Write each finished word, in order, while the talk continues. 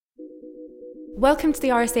Welcome to the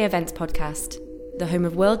RSA Events Podcast, the home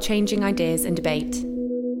of world-changing ideas and debate.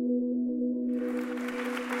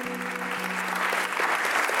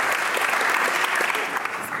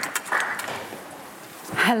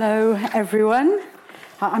 Hello, everyone.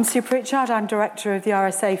 I'm Sue Pritchard. I'm Director of the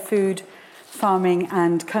RSA Food, Farming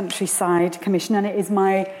and Countryside Commission, and it is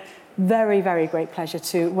my very, very great pleasure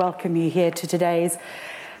to welcome you here to today's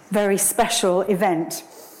very special event.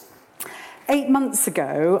 8 months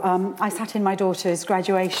ago, I sat in my daughter's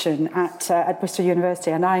graduation at Bristol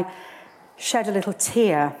University, and I shed a little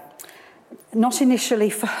tear. Not initially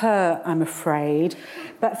for her, I'm afraid,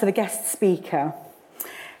 but for the guest speaker.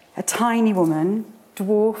 A tiny woman,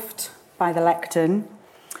 dwarfed by the lectern,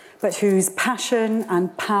 but whose passion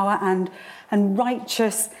and power and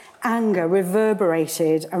righteous anger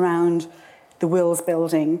reverberated around the Wills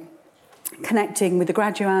building, connecting with the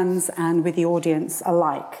graduands and with the audience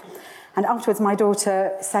alike. And afterwards, my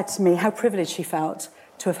daughter said to me how privileged she felt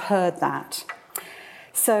to have heard that.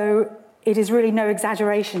 So it is really no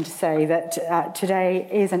exaggeration to say that today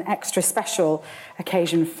is an extra special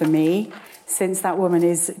occasion for me, since that woman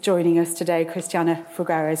is joining us today, Christiana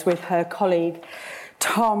Figueres, with her colleague,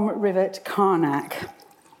 Tom Rivett-Carnac.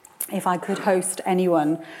 If I could host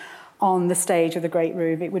anyone on the stage of the Great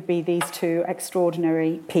Room, it would be these two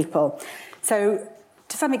extraordinary people. So,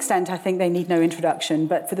 to some extent, I think they need no introduction,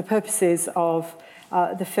 but for the purposes of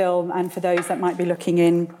the film and for those that might be looking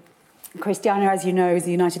in, Christiana, as you know, is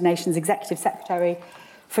the United Nations Executive Secretary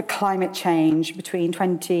for Climate Change between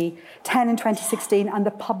 2010 and 2016, and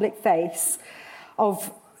the public face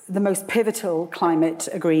of the most pivotal climate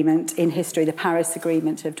agreement in history, the Paris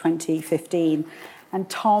Agreement of 2015. And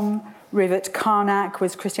Tom Rivett-Carnac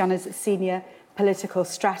was Christiana's senior political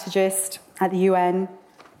strategist at the UN,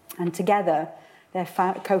 and together they're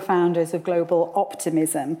co-founders of Global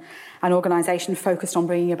Optimism, an organisation focused on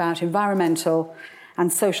bringing about environmental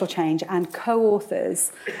and social change, and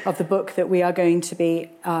co-authors of the book that we are going to be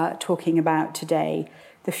talking about today,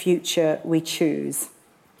 The Future We Choose.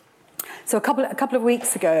 So a couple of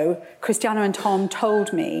weeks ago, Christiana and Tom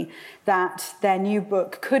told me that their new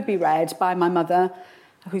book could be read by my mother,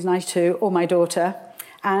 who's 92, or my daughter,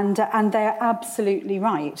 and they're absolutely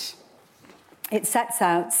right. It sets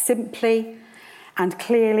out simply and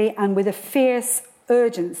clearly and with a fierce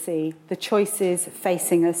urgency the choices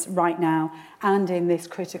facing us right now and in this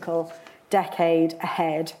critical decade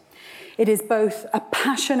ahead. It is both a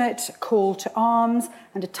passionate call to arms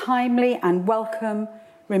and a timely and welcome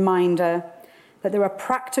reminder that there are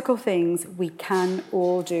practical things we can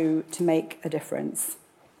all do to make a difference.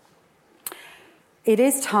 It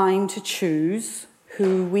is time to choose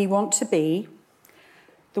who we want to be,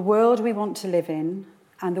 the world we want to live in,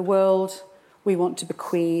 and the world we want to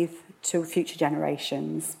bequeath to future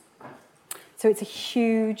generations. So it's a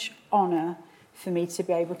huge honour for me to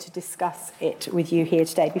be able to discuss it with you here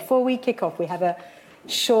today. Before we kick off, we have a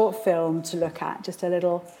short film to look at, just a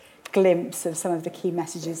little glimpse of some of the key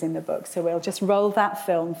messages in the book. So we'll just roll that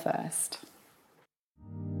film first.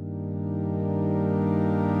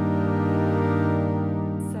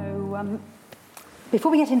 So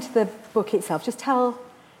before we get into the book itself, just tell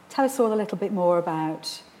us all a little bit more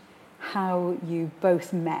about how you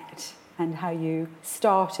both met and how you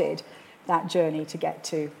started that journey to get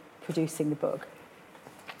to producing the book.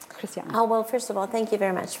 Christiana. Oh, well, first of all, thank you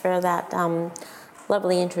very much for that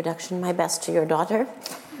lovely introduction. My best to your daughter.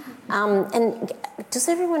 And does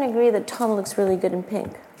everyone agree that Tom looks really good in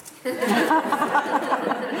pink? I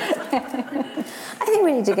think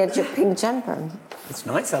we need to get you a pink jumper. It's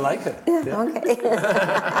nice, I like it. Yeah. Okay.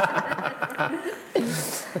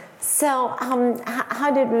 So,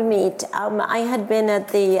 how did we meet? I had been at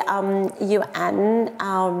the UN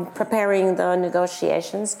preparing the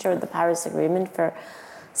negotiations toward the Paris Agreement for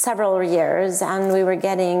several years, and we were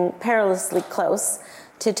getting perilously close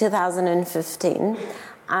to 2015.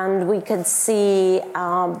 And we could see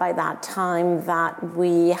by that time that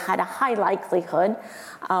we had a high likelihood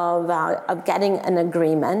of getting an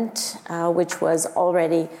agreement, which was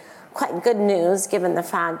already quite good news, given the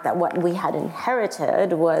fact that what we had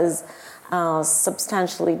inherited was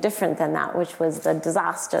substantially different than that, which was the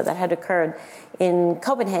disaster that had occurred in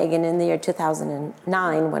Copenhagen in the year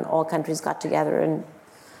 2009, when all countries got together and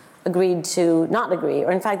agreed to not agree,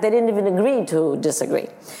 or in fact, they didn't even agree to disagree.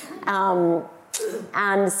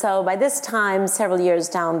 And so by this time, several years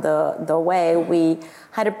down the way, we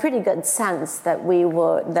had a pretty good sense that we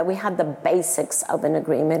had the basics of an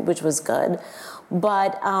agreement, which was good.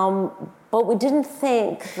 But we didn't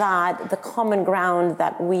think that the common ground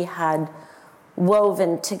that we had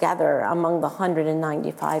woven together among the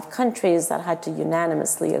 195 countries that had to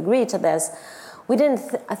unanimously agree to this we didn't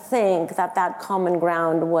think that common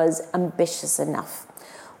ground was ambitious enough.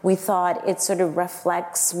 We thought it sort of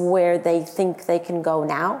reflects where they think they can go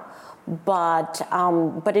now, but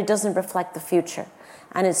it doesn't reflect the future.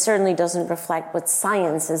 And it certainly doesn't reflect what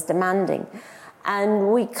science is demanding.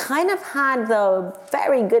 And we kind of had the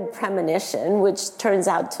very good premonition, which turns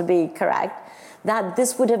out to be correct, that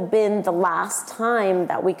this would have been the last time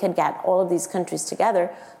that we could get all of these countries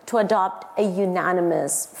together to adopt a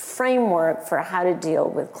unanimous framework for how to deal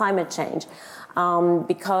with climate change.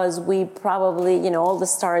 Because we probably, all the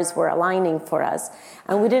stars were aligning for us.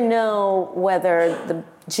 And we didn't know whether the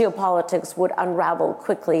geopolitics would unravel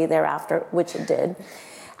quickly thereafter, which it did.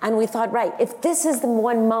 And we thought, right, if this is the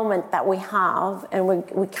one moment that we have, and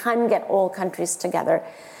we can get all countries together,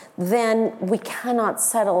 then we cannot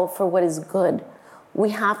settle for what is good. We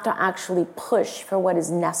have to actually push for what is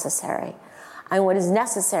necessary. And what is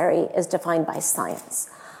necessary is defined by science.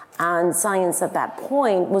 And science at that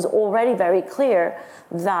point was already very clear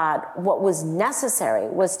that what was necessary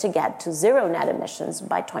was to get to zero net emissions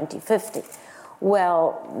by 2050.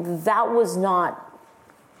 Well, that was not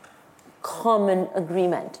common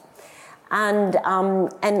agreement. And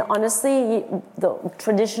honestly, the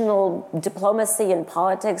traditional diplomacy and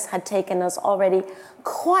politics had taken us already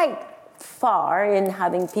quite far in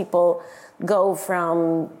having people go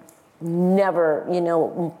from never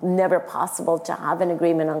possible to have an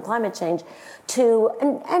agreement on climate change to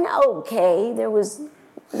an okay, there was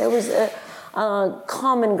a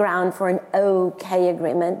common ground for an okay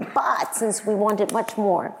agreement, but since we wanted much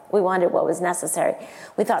more, we wanted what was necessary,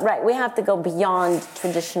 we thought, right, we have to go beyond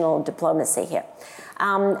traditional diplomacy here.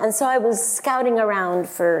 And so I was scouting around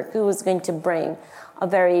for who was going to bring a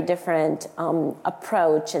very different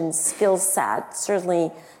approach and skill set,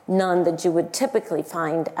 certainly none that you would typically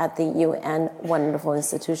find at the UN, wonderful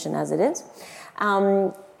institution as it is.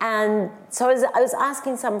 And so I was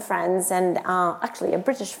asking some friends, and actually a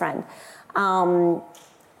British friend, can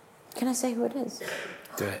I say who it is?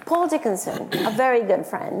 Do it. Paul Dickinson, a very good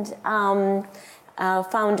friend,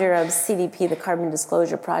 founder of CDP, the Carbon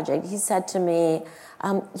Disclosure Project. He said to me,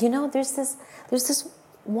 there's this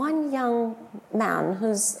one young man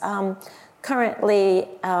who's currently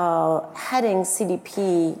heading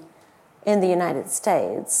CDP in the United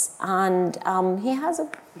States, and he has a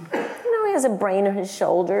brain on his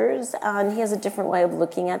shoulders, and he has a different way of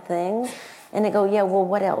looking at things. And I go, yeah, well,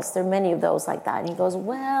 what else? There are many of those like that. And he goes,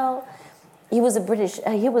 well, he was a Buddhist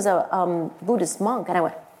monk. And I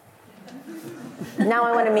went, now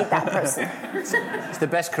I want to meet that person. It's the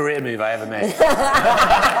best career move I ever made.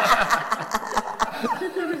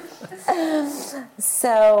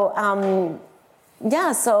 So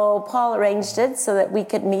Paul arranged it so that we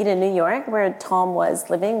could meet in New York, where Tom was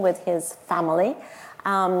living with his family.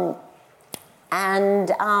 What's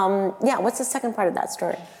the second part of that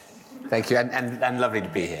story? Thank you, and lovely to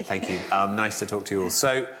be here. Thank you. Nice to talk to you all.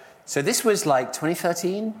 So this was like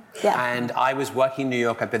 2013, and I was working in New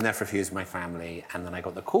York. I'd been there for a few years with my family, and then I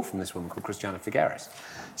got the call from this woman called Christiana Figueres,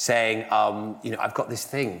 saying, I've got this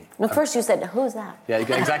thing. Well, first you said, who's that? Yeah,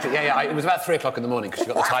 exactly. It was about 3:00 in the morning because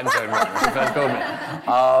she got the time zone right when she first called me.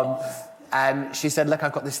 And she said, look,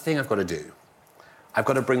 I've got this thing I've got to do. I've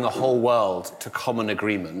got to bring the whole world to common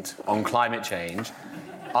agreement on climate change.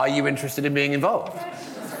 Are you interested in being involved?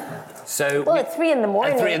 At 3 in the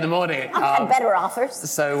morning. At 3 in the morning. I've had better offers.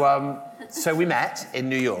 So we met in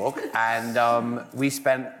New York, and we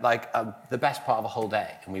spent the best part of a whole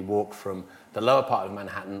day, and we walked from the lower part of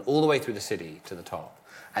Manhattan all the way through the city to the top,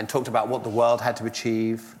 and talked about what the world had to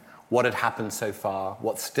achieve, what had happened so far,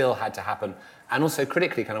 what still had to happen, and also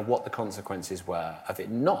critically kind of what the consequences were of it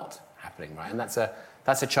not happening, right? And that's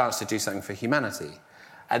a chance to do something for humanity.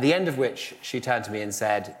 At the end of which, she turned to me and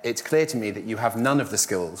said, it's clear to me that you have none of the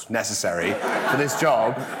skills necessary for this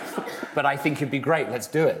job, but I think it'd be great, let's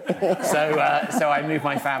do it. So I moved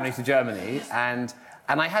my family to Germany, and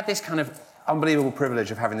I had this kind of unbelievable privilege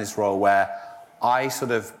of having this role where I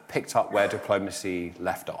sort of picked up where diplomacy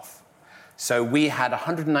left off. So we had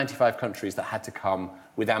 195 countries that had to come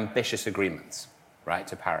with ambitious agreements, right,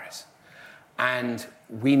 to Paris. And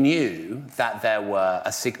we knew that there were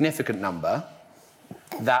a significant number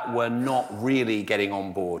that were not really getting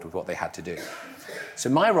on board with what they had to do. So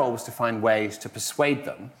my role was to find ways to persuade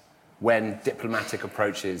them when diplomatic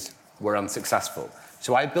approaches were unsuccessful.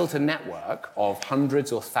 So I built a network of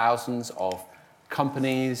hundreds or thousands of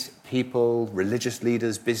companies, people, religious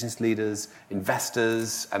leaders, business leaders,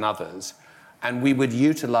 investors, and others. And we would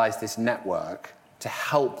utilize this network to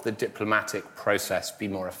help the diplomatic process be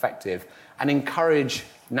more effective and encourage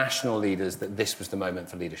national leaders that this was the moment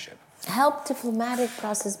for leadership. Help diplomatic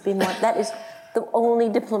process be more... That is the only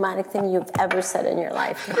diplomatic thing you've ever said in your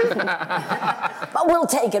life. But we'll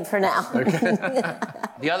take it for now. Okay.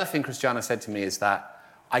 The other thing Christiana said to me is that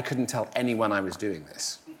I couldn't tell anyone I was doing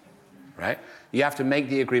this, right? You have to make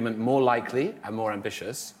the agreement more likely and more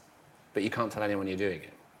ambitious, but you can't tell anyone you're doing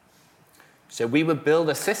it. So we would build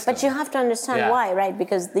a system. But you have to understand why, right?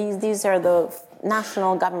 Because these are the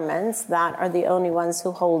national governments that are the only ones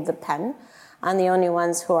who hold the pen and the only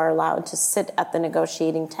ones who are allowed to sit at the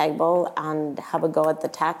negotiating table and have a go at the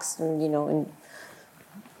text and, and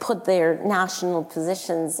put their national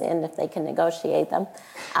positions in if they can negotiate them.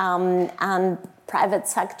 And private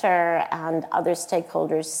sector and other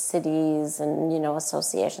stakeholders, cities and,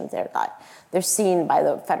 associations, they're seen by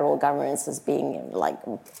the federal governments as being like,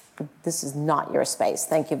 this is not your space.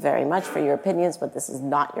 Thank you very much for your opinions, but this is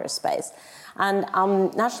not your space. And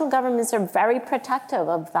national governments are very protective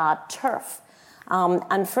of that turf.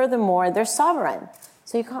 And furthermore, they're sovereign,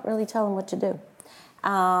 so you can't really tell them what to do.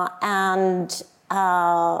 And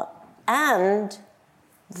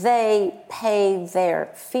they pay their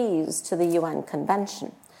fees to the UN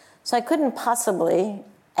Convention. So I couldn't possibly,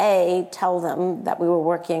 A, tell them that we were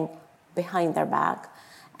working behind their back,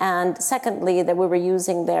 and secondly, that we were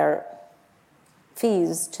using their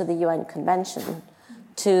fees to the UN Convention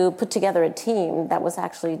to put together a team that was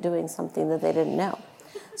actually doing something that they didn't know.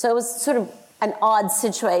 So it was sort of an odd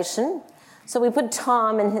situation. So we put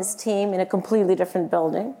Tom and his team in a completely different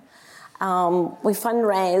building. We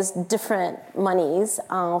fundraised different monies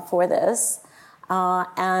for this.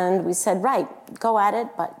 And we said, right, go at it,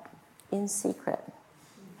 but in secret.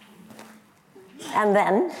 And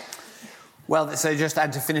then... Well, so just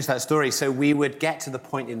to finish that story, so we would get to the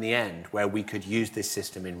point in the end where we could use this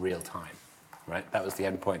system in real time, right? That was the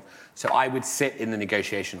end point. So I would sit in the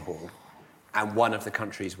negotiation hall, and one of the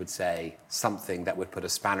countries would say something that would put a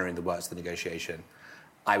spanner in the works of the negotiation.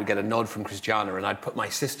 I would get a nod from Christiana, and I'd put my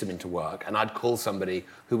system into work, and I'd call somebody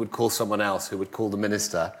who would call someone else, who would call the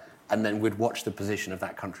minister, and then we'd watch the position of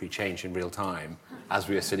that country change in real time as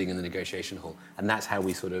we were sitting in the negotiation hall. And that's how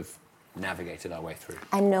we sort of navigated our way through.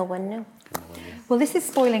 And no one knew. Well, this is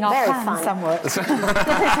spoiling our plans somewhat.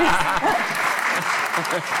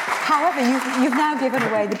 However, you've now given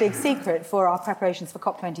away the big secret for our preparations for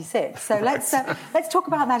COP26. So let's talk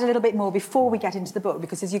about that a little bit more before we get into the book,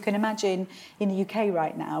 because as you can imagine, in the UK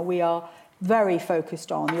right now, we are very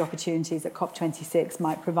focused on the opportunities that COP26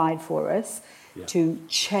 might provide for us to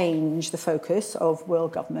change the focus of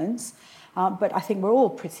world governments. But I think we're all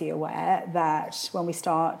pretty aware that when we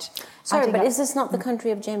start... Sorry, but is this not the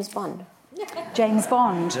country of James Bond? James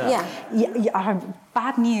Bond? Yeah.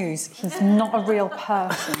 Bad news, he's not a real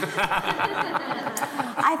person.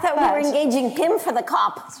 I thought we were engaging him for the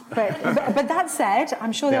COP. But that said,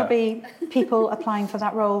 I'm sure there'll be people applying for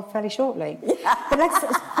that role fairly shortly. Yeah. But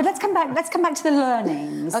let's come back to the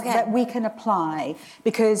learnings that we can apply,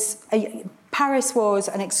 because Paris was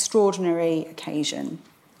an extraordinary occasion.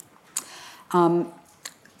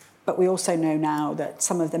 But we also know now that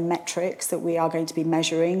some of the metrics that we are going to be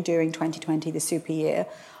measuring during 2020, the super year,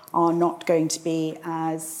 are not going to be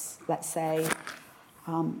as, let's say,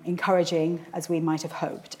 encouraging as we might have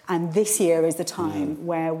hoped. And this year is the time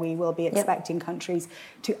where we will be expecting countries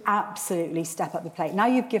to absolutely step up the plate. Now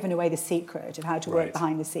you've given away the secret of how to work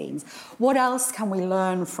behind the scenes. What else can we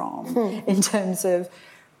learn from in terms of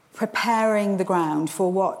preparing the ground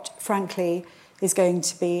for what, frankly, is going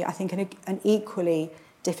to be, I think, an equally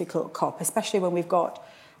difficult COP, especially when we've got,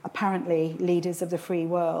 apparently, leaders of the free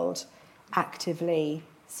world actively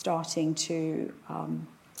starting to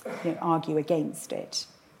argue against it.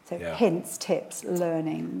 So hints, tips,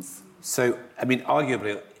 learnings. So, I mean,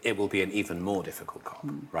 arguably, it will be an even more difficult COP,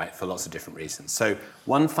 right, for lots of different reasons. So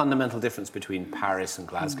one fundamental difference between Paris and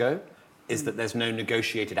Glasgow is that there's no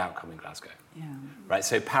negotiated outcome in Glasgow. Yeah. Right,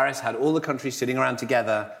 so Paris had all the countries sitting around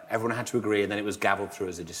together, everyone had to agree, and then it was gavelled through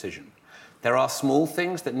as a decision. There are small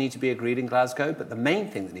things that need to be agreed in Glasgow, but the main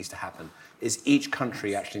thing that needs to happen is each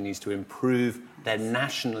country actually needs to improve their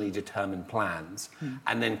nationally determined plans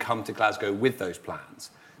and then come to Glasgow with those plans.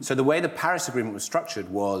 So the way the Paris Agreement was structured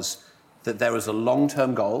was that there was a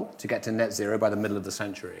long-term goal to get to net zero by the middle of the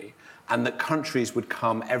century, and that countries would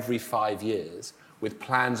come every 5 years with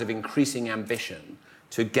plans of increasing ambition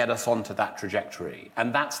to get us onto that trajectory.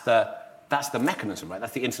 And that's the mechanism, right?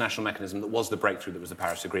 That's the international mechanism that was the breakthrough that was the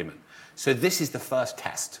Paris Agreement. So this is the first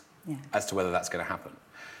test as to whether that's going to happen.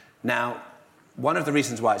 Now, one of the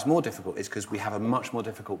reasons why it's more difficult is because we have a much more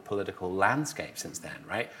difficult political landscape since then,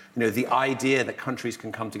 right? You know, the idea that countries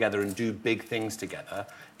can come together and do big things together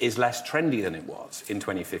is less trendy than it was in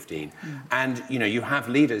 2015. And, you know, you have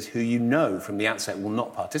leaders who you know from the outset will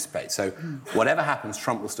not participate. So whatever happens,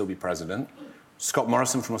 Trump will still be president. Scott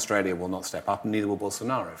Morrison from Australia will not step up, and neither will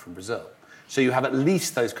Bolsonaro from Brazil. So you have at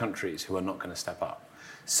least those countries who are not going to step up.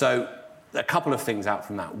 So a couple of things out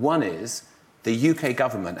from that. One is the UK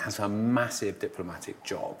government has a massive diplomatic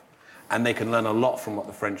job, and they can learn a lot from what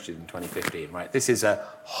the French did in 2015, right? This is a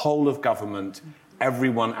whole of government,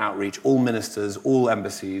 everyone outreach, all ministers, all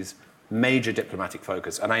embassies, major diplomatic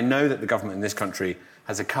focus. And I know that the government in this country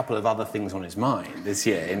has a couple of other things on its mind this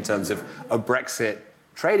year in terms of a Brexit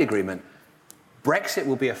trade agreement. Brexit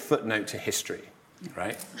will be a footnote to history,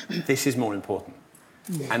 right? This is more important.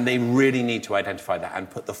 And they really need to identify that and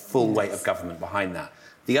put the full weight of government behind that.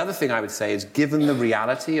 The other thing I would say is, given the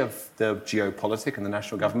reality of the geopolitics and the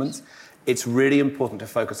national governments, it's really important to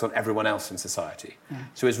focus on everyone else in society.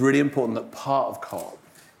 So it's really important that part of COP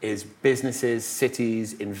is businesses,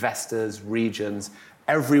 cities, investors, regions,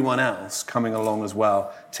 everyone else coming along as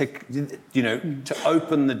well to, to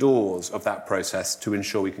open the doors of that process to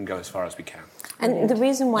ensure we can go as far as we can. And the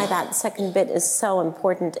reason why that second bit is so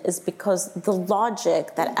important is because the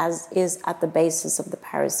logic that is at the basis of the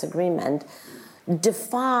Paris Agreement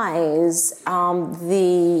defies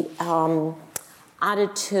the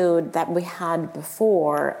attitude that we had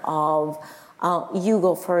before of you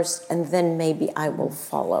go first and then maybe I will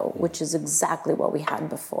follow, which is exactly what we had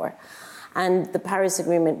before. And the Paris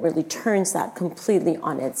Agreement really turns that completely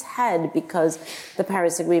on its head, because the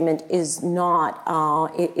Paris Agreement is not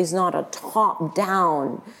a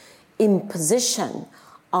top-down imposition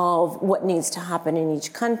of what needs to happen in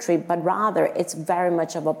each country, but rather it's very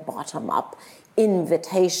much of a bottom-up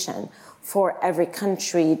invitation for every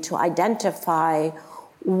country to identify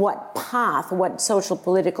what path, what social,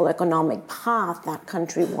 political, economic path that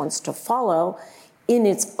country wants to follow in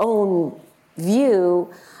its own view,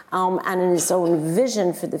 and in its own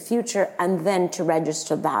vision for the future, and then to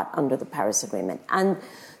register that under the Paris Agreement. And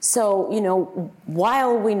so,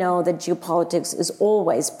 while we know that geopolitics is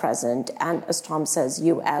always present, and as Tom says,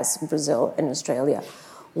 US, Brazil, and Australia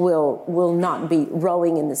will not be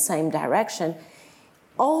rowing in the same direction,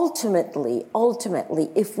 ultimately,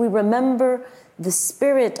 if we remember the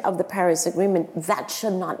spirit of the Paris Agreement, that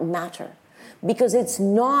should not matter. Because it's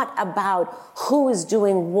not about who is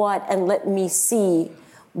doing what and let me see,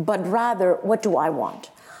 but rather, what do I want?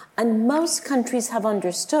 And most countries have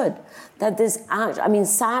understood that this,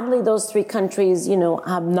 sadly, those three countries,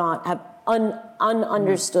 have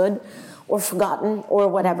understood or forgotten or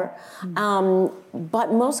whatever.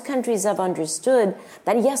 But most countries have understood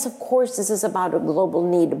that, yes, of course, this is about a global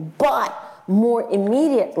need, but more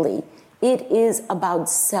immediately, it is about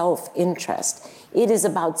self-interest. It is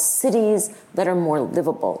about cities that are more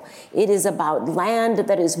livable. It is about land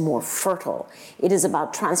that is more fertile. It is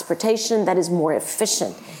about transportation that is more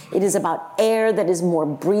efficient. It is about air that is more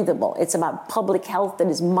breathable. It's about public health that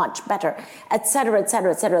is much better, et cetera, et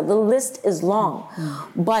cetera, et cetera. The list is long.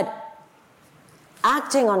 But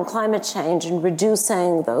acting on climate change and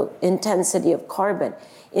reducing the intensity of carbon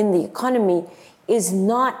in the economy is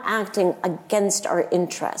not acting against our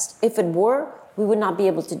interest. If it were, we would not be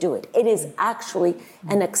able to do it. It is actually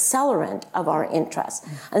an accelerant of our interest.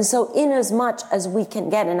 And so in as much as we can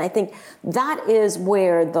get, and I think that is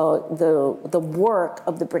where the work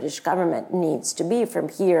of the British government needs to be from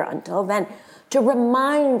here until then, to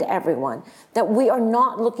remind everyone that we are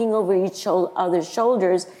not looking over each other's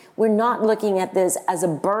shoulders. We're not looking at this as a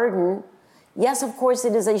burden. Yes, of course,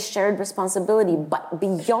 it is a shared responsibility, but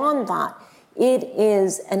beyond that, it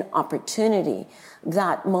is an opportunity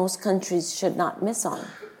that most countries should not miss on.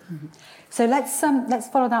 Mm-hmm. So let's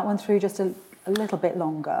follow that one through just a little bit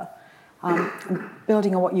longer.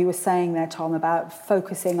 Building on what you were saying there, Tom, about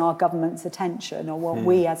focusing our government's attention on what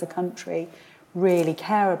we as a country really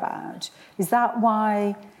care about. Is that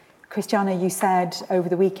why, Christiana, you said over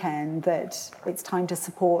the weekend that it's time to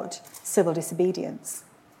support civil disobedience?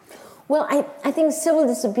 Well, I think civil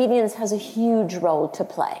disobedience has a huge role to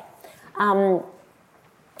play.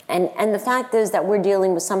 And the fact is that we're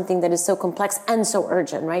dealing with something that is so complex and so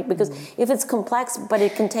urgent, right? Because if it's complex, but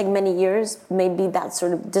it can take many years, maybe that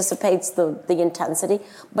sort of dissipates the intensity.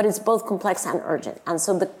 But it's both complex and urgent. And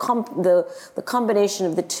so the combination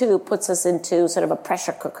of the two puts us into sort of a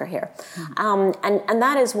pressure cooker here. And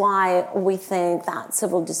that is why we think that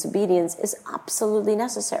civil disobedience is absolutely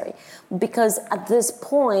necessary. Because at this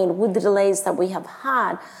point, with the delays that we have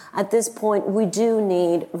had, at this point, we do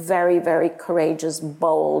need very, very courageous,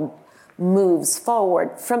 bold moves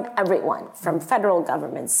forward from everyone, from federal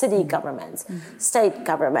governments, city governments, state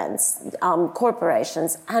governments,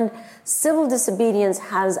 corporations. And civil disobedience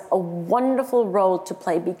has a wonderful role to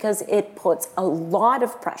play because it puts a lot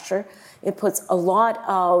of pressure, it puts a lot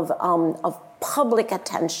of public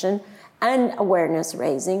attention and awareness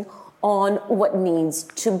raising on what needs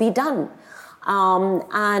to be done.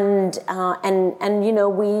 And you know,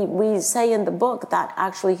 we say in the book that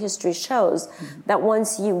actually history shows that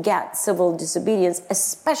once you get civil disobedience,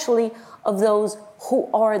 especially of those who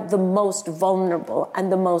are the most vulnerable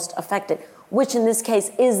and the most affected, which in this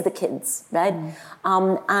case is the kids, right?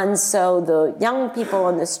 And so the young people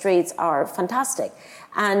on the streets are fantastic.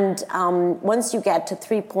 And once you get to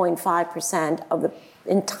 3.5% of the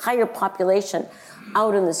entire population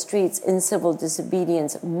out in the streets in civil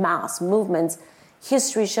disobedience mass movements,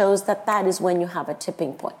 history shows that that is when you have a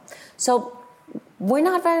tipping point. So we're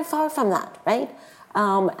not very far from that, right?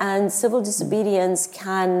 And civil disobedience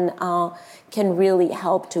can really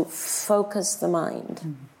help to focus the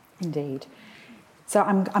mind. Indeed. So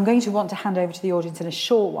I'm going to want to hand over to the audience in a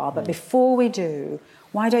short while, but before we do,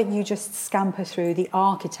 why don't you just scamper through the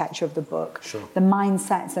architecture of the book, the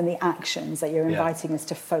mindsets and the actions that you're inviting us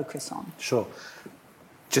to focus on? Sure.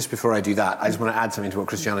 Just before I do that, I just want to add something to what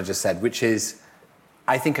Christiana just said, which is,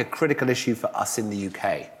 I think, a critical issue for us in the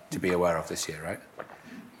UK to be aware of this year, right?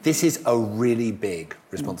 This is a really big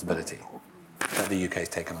responsibility that the UK has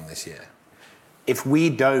taken on this year. If we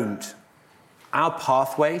don't, our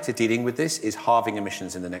pathway to dealing with this is halving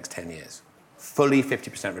emissions in the next 10 years. Fully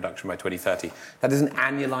 50% reduction by 2030. That is an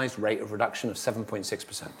annualized rate of reduction of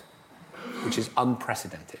 7.6%, which is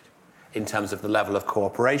unprecedented in terms of the level of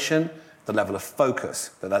cooperation, the level of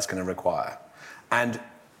focus that that's going to require. And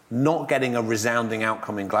not getting a resounding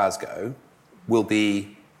outcome in Glasgow will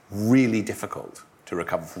be really difficult to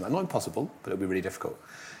recover from that. Not impossible, but it'll be really difficult.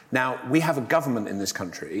 Now, we have a government in this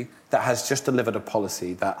country that has just delivered a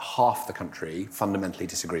policy that half the country fundamentally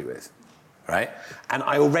disagree with, right? And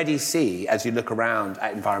I already see, as you look around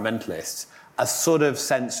at environmentalists, a sort of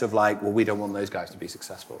sense of like, well, we don't want those guys to be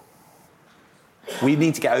successful. We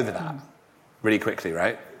need to get over that really quickly,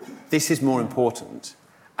 right? This is more important.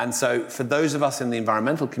 And so for those of us in the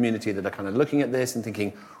environmental community that are kind of looking at this and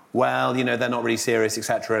thinking, well, you know, they're not really serious,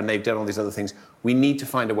 etc., and they've done all these other things, we need to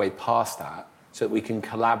find a way past that so that we can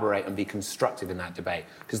collaborate and be constructive in that debate,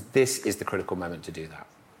 because this is the critical moment to do that.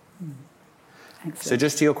 Excellent. So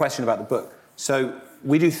just to your question about the book. So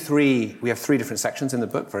we have three different sections in the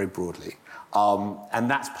book, very broadly. And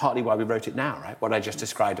that's partly why we wrote it now, right? What I just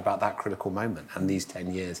described about that critical moment and these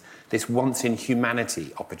 10 years, this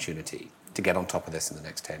once-in-humanity opportunity to get on top of this in the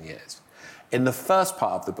next 10 years. In the first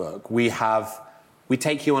part of the book, we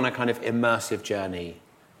take you on a kind of immersive journey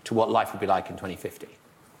to what life will be like in 2050.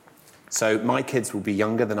 So my kids will be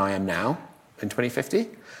younger than I am now in 2050,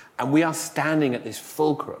 and we are standing at this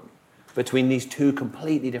fulcrum between these two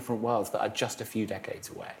completely different worlds that are just a few decades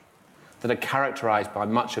away, that are characterized by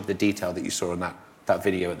much of the detail that you saw in that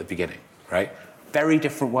video at the beginning, right? Very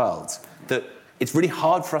different worlds that it's really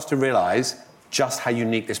hard for us to realize just how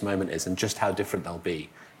unique this moment is and just how different they'll be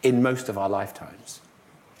in most of our lifetimes.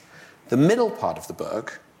 The middle part of the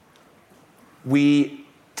book, we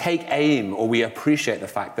take aim, or we appreciate the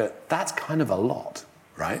fact that that's kind of a lot,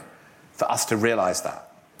 right? For us to realize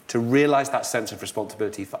that sense of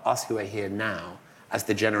responsibility for us who are here now as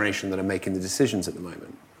the generation that are making the decisions at the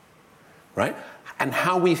moment, right? And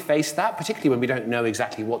how we face that, particularly when we don't know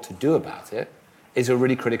exactly what to do about it, is a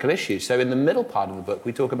really critical issue. So in the middle part of the book,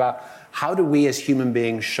 we talk about how do we as human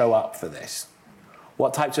beings show up for this?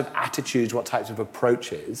 What types of attitudes, what types of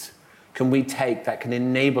approaches can we take that can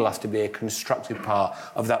enable us to be a constructive part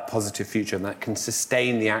of that positive future and that can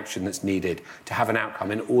sustain the action that's needed to have an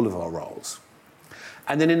outcome in all of our roles?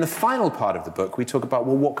 And then in the final part of the book, we talk about,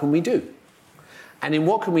 well, what can we do? And in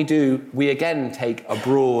what can we do, we again take a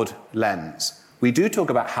broad lens. We do talk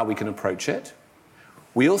about how we can approach it.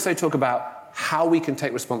 We also talk about how we can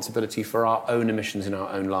take responsibility for our own emissions in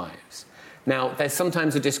our own lives. Now, there's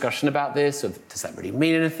sometimes a discussion about this, of does that really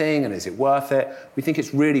mean anything, and is it worth it? We think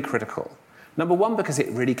it's really critical. Number one, because it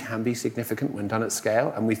really can be significant when done at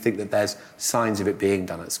scale, and we think that there's signs of it being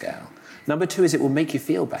done at scale. Number two is it will make you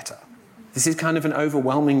feel better. This is kind of an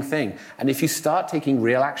overwhelming thing. And if you start taking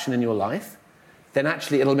real action in your life, then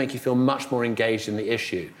actually it'll make you feel much more engaged in the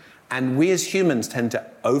issue. And we as humans tend to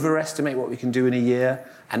overestimate what we can do in a year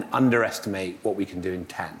and underestimate what we can do in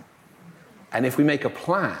 10. And if we make a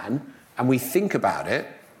plan and we think about it,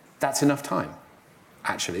 that's enough time,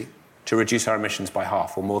 actually, to reduce our emissions by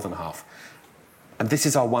half or more than half. And this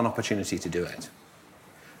is our one opportunity to do it.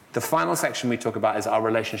 The final section we talk about is our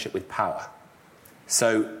relationship with power.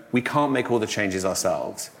 So we can't make all the changes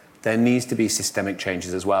ourselves. There needs to be systemic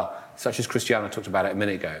changes as well, such as Christiana talked about it a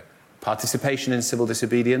minute ago. Participation in civil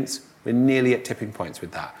disobedience, we're nearly at tipping points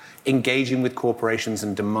with that. Engaging with corporations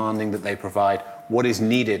and demanding that they provide what is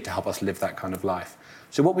needed to help us live that kind of life.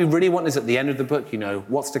 So what we really want is at the end of the book, you know,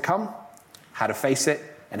 what's to come, how to face it,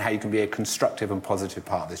 and how you can be a constructive and positive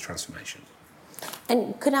part of this transformation.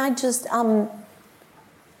 And could I just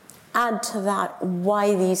add to that,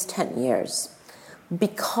 why these 10 years?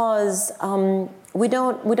 Because we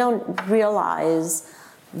don't realize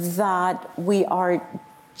that we are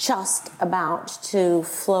just about to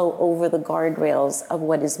flow over the guardrails of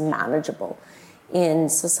what is manageable in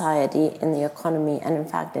society, in the economy, and in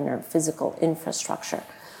fact in our physical infrastructure.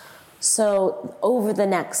 So over the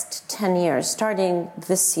next 10 years, starting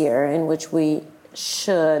this year, in which we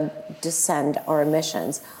should descend our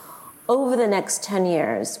emissions, over the next 10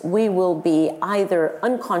 years, we will be either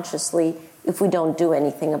unconsciously, if we don't do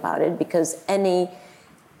anything about it, because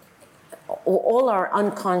all our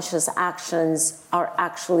unconscious actions are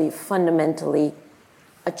actually fundamentally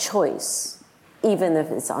a choice, even if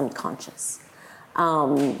it's unconscious.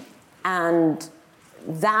 And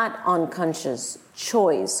that unconscious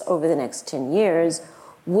choice over the next 10 years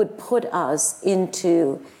would put us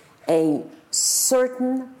into a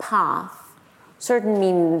certain path. Certain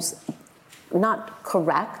means not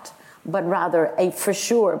correct, but rather a for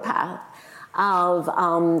sure path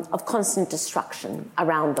of constant destruction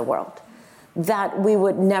around the world that we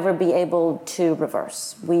would never be able to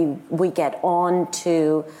reverse. We get on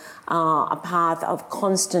to a path of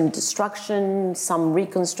constant destruction, some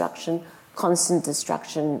reconstruction, constant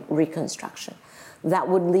destruction, reconstruction. That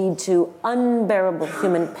would lead to unbearable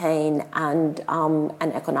human pain and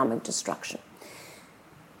economic destruction.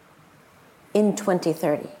 In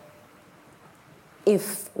 2030,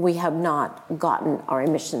 if we have not gotten our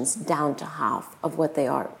emissions down to half of what they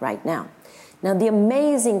are right now. Now, the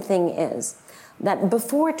amazing thing is that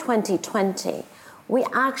before 2020, we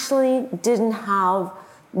actually didn't have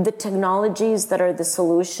the technologies that are the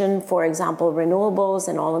solution, for example, renewables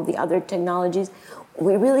and all of the other technologies.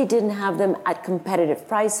 We really didn't have them at competitive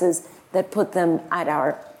prices that put them at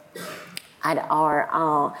our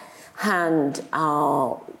hand.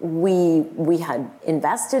 We had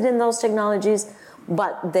invested in those technologies,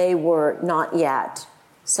 but they were not yet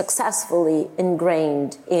successfully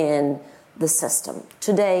ingrained in the system.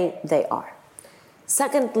 Today, they are.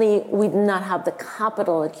 Secondly, we do not have the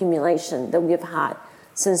capital accumulation that we have had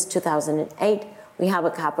since 2008. We have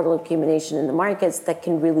a capital accumulation in the markets that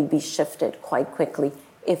can really be shifted quite quickly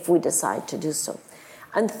if we decide to do so.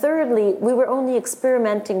 And thirdly, we were only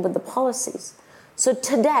experimenting with the policies. So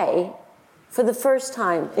today, for the first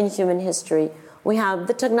time in human history, we have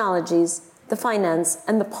the technologies, the finance,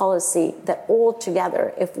 and the policy that all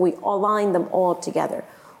together, if we align them all together,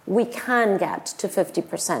 we can get to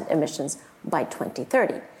 50% emissions by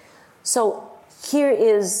 2030. So here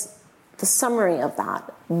is the summary of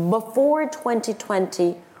that. Before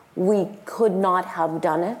 2020, we could not have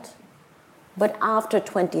done it, but after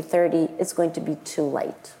 2030, it's going to be too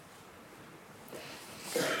late.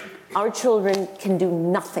 Our children can do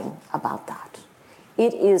nothing about that.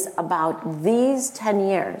 It is about these 10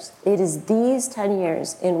 years. It is these 10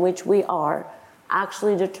 years in which we are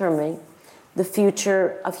actually determining the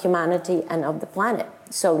future of humanity and of the planet.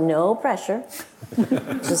 So no pressure,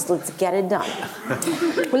 just let's get it done.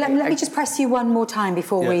 Well, let me just press you one more time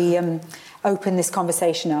before we open this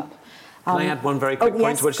conversation up. Can I add one very quick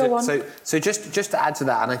point to what you said? So just to add to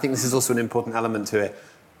that, and I think this is also an important element to it,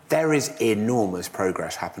 there is enormous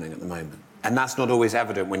progress happening at the moment. And that's not always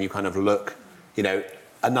evident when you kind of look,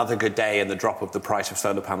 another good day and the drop of the price of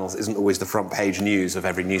solar panels isn't always the front page news of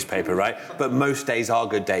every newspaper, right? But most days are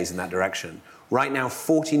good days in that direction. Right now,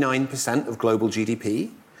 49% of global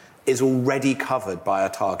GDP is already covered by a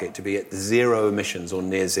target to be at zero emissions or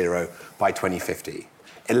near zero by 2050.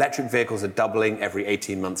 Electric vehicles are doubling every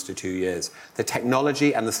 18 months to 2 years. The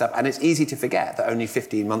technology and the stuff, and it's easy to forget that only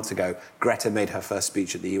 15 months ago, Greta made her first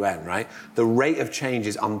speech at the UN, right? The rate of change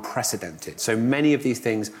is unprecedented. So many of these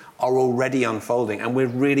things are already unfolding, and we're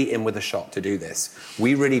really in with a shot to do this.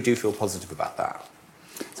 We really do feel positive about that.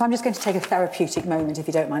 So I'm just going to take a therapeutic moment, if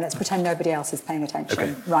you don't mind. Let's pretend nobody else is paying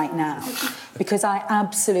attention right now, because I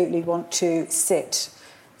absolutely want to sit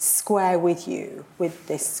square with you with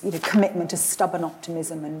this commitment to stubborn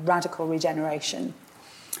optimism and radical regeneration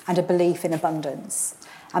and a belief in abundance.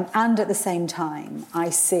 And at the same time, I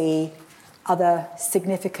see other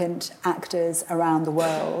significant actors around the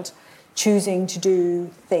world choosing to do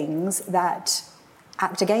things that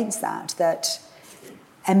act against that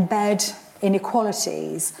embed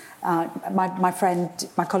inequalities.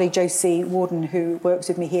 My colleague Josie Warden, who works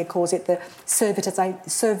with me here, calls it the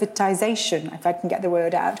servitization, if I can get the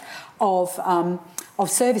word out, of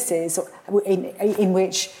services in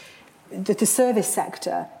which the service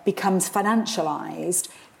sector becomes financialised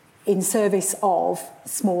in service of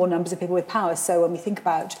small numbers of people with power. So when we think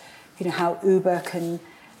about how Uber can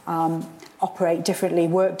operate differently,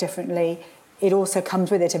 work differently, it also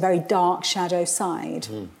comes with it a very dark shadow side.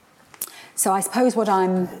 So I suppose what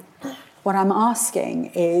I'm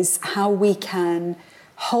asking is how we can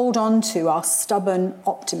hold on to our stubborn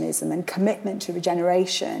optimism and commitment to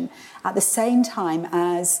regeneration at the same time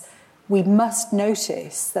as we must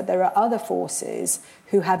notice that there are other forces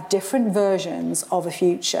who have different versions of a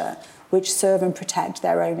future which serve and protect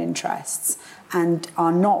their own interests and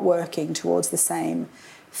are not working towards the same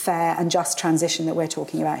fair and just transition that we're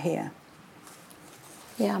talking about here.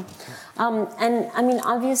 Yeah, and I mean,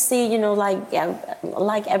 obviously,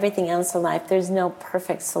 like everything else in life, there's no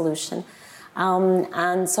perfect solution.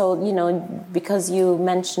 And so, because you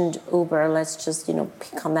mentioned Uber, let's just,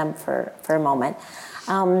 pick on them for a moment.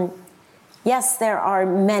 Yes, there are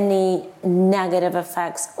many negative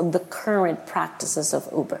effects of the current practices of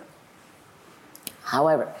Uber.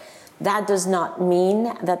 However, that does not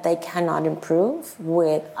mean that they cannot improve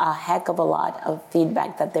with a heck of a lot of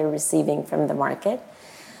feedback that they're receiving from the market.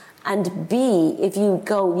 And B, if you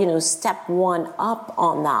go, step one up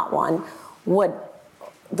on that one, what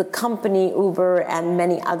the company Uber and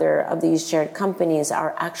many other of these shared companies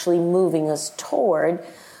are actually moving us toward,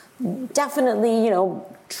 definitely,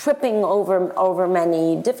 tripping over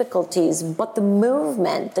many difficulties, but the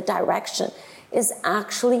movement, the direction, is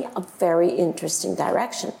actually a very interesting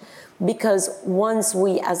direction. Because once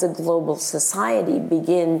we as a global society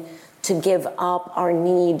begin to give up our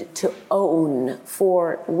need to own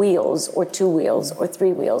 4 wheels or 2 wheels or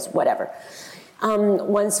 3 wheels, whatever,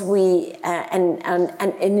 once we, and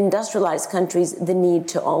in industrialized countries, the need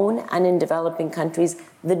to own, and in developing countries,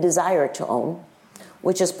 the desire to own,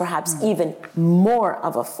 which is perhaps even more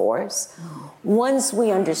of a force. Once we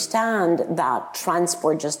understand that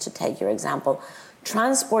transport, just to take your example,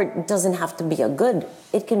 transport doesn't have to be a good,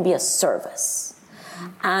 it can be a service.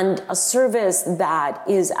 And a service that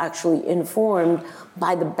is actually informed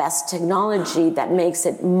by the best technology that makes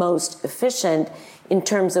it most efficient in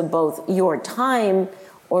terms of both your time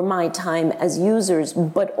or my time as users,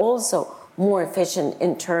 but also more efficient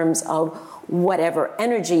in terms of whatever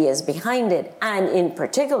energy is behind it, and in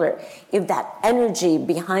particular, if that energy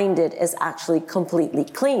behind it is actually completely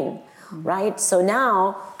clean, right? So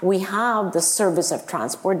now we have the service of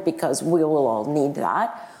transport because we will all need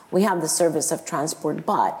that. We have the service of transport,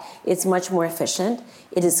 but it's much more efficient.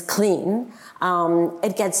 It is clean.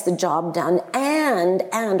 It gets the job done,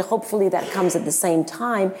 and hopefully that comes at the same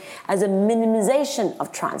time as a minimization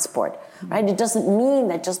of transport, right? It doesn't mean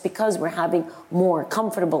that just because we're having more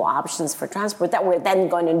comfortable options for transport that we're then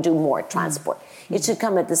going to do more transport. It should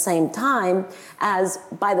come at the same time as,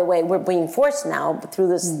 by the way, we're being forced now through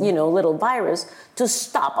this, little virus to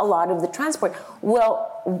stop a lot of the transport. Well,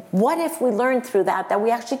 what if we learn through that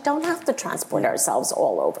we actually don't have to transport ourselves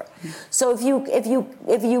all over? So if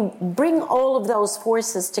you bring all of those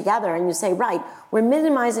forces together and you say, right, we're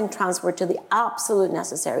minimizing transport to the absolute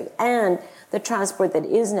necessary, and the transport that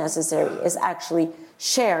is necessary is actually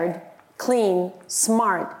shared, clean,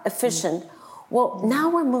 smart, efficient, well, now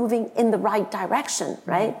we're moving in the right direction,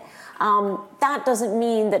 right? That doesn't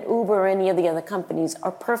mean that Uber or any of the other companies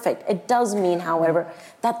are perfect. It does mean, however,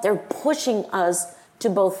 that they're pushing us to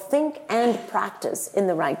both think and practice in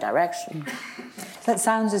the right direction. That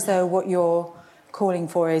sounds as though what you're calling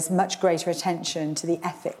for is much greater attention to the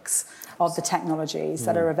ethics of the technologies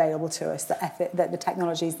that are available to us, that the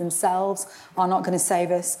technologies themselves are not going to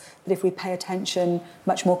save us, but if we pay attention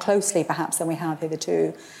much more closely, perhaps, than we have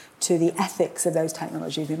hitherto, to the ethics of those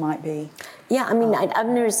technologies, we might be... Yeah, I mean, I've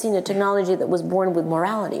never seen a technology that was born with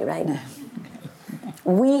morality, right? No.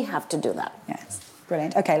 We have to do that. Yes.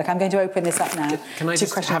 Brilliant. Okay, look, I'm going to open this up now. Can I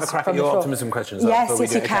just have a crack at your optimism questions? Yes,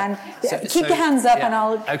 yes, you can. Keep your hands up and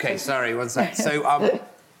I'll... Okay, sorry, one sec. So,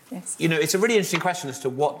 yes. It's a really interesting question as to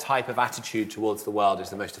what type of attitude towards the world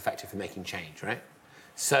is the most effective for making change, right?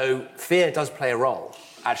 So fear does play a role.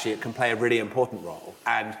 Actually, it can play a really important role.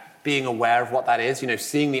 And being aware of what that is,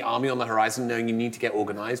 seeing the army on the horizon, knowing you need to get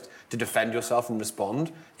organised to defend yourself and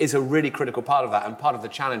respond, is a really critical part of that. And part of the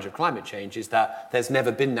challenge of climate change is that there's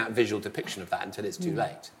never been that visual depiction of that until it's too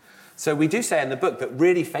late. So we do say in the book that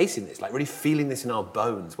really facing this, like really feeling this in our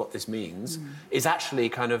bones, what this means, is actually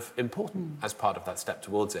kind of important as part of that step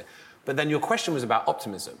towards it. But then your question was about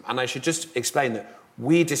optimism. And I should just explain that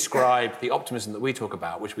we describe the optimism that we talk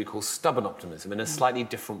about, which we call stubborn optimism, in a slightly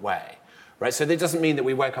different way. Right? So that doesn't mean that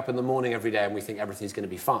we wake up in the morning every day and we think everything's going to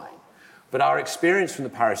be fine. But our experience from the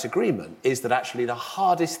Paris Agreement is that actually the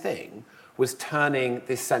hardest thing was turning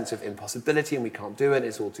this sense of impossibility and we can't do it,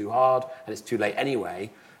 it's all too hard and it's too late anyway,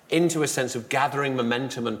 into a sense of gathering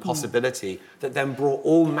momentum and possibility that then brought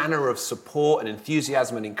all manner of support and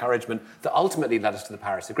enthusiasm and encouragement that ultimately led us to the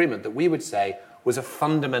Paris Agreement, that we would say was a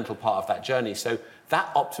fundamental part of that journey. So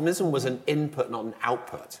that optimism was an input, not an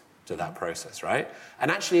output to that process, right?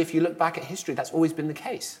 And actually, if you look back at history, that's always been the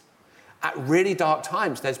case. At really dark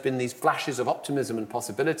times, there's been these flashes of optimism and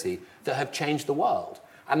possibility that have changed the world.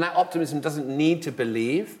 And that optimism doesn't need to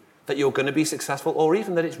believe that you're going to be successful or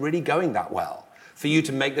even that it's really going that well for you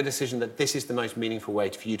to make the decision that this is the most meaningful way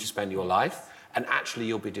for you to spend your life, and actually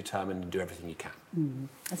you'll be determined and do everything you can.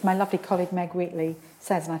 As my lovely colleague Meg Wheatley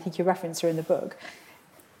says, and I think you reference her in the book,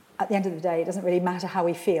 at the end of the day, it doesn't really matter how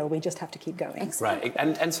we feel, we just have to keep going. Exactly.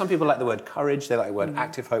 Right, and some people like the word courage, they like the word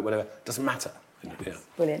active hope, whatever. Doesn't matter. Yes. Yeah.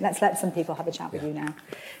 Brilliant. Let's let some people have a chat with you now.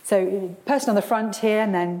 So, person on the front here,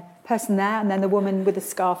 and then person there, and then the woman with the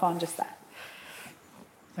scarf on just there.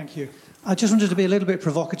 Thank you. I just wanted to be a little bit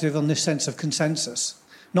provocative on this sense of consensus.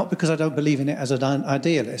 Not because I don't believe in it as an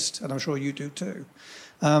idealist, and I'm sure you do too.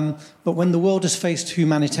 But when the world has faced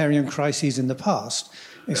humanitarian crises in the past,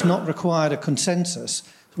 it's not required a consensus,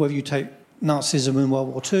 whether you take Nazism in World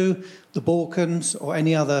War II, the Balkans, or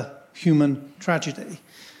any other human tragedy.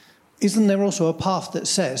 Isn't there also a path that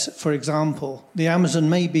says, for example, the Amazon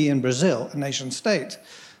may be in Brazil, a nation state,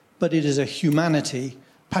 but it is a humanity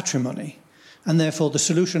patrimony, and therefore the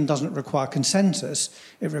solution doesn't require consensus,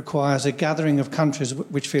 it requires a gathering of countries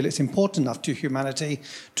which feel it's important enough to humanity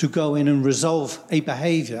to go in and resolve a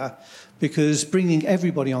behaviour, because bringing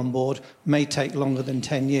everybody on board may take longer than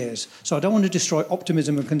 10 years. So I don't want to destroy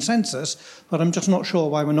optimism and consensus, but I'm just not sure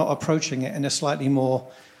why we're not approaching it in a slightly more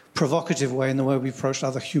provocative way in the way we approached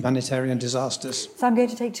other humanitarian disasters. So I'm going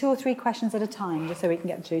to take 2 or 3 questions at a time, just so we can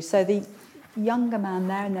get through. So the younger man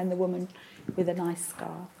there, and then the woman with a nice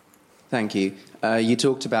scarf. Thank you. You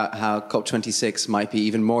talked about how COP26 might be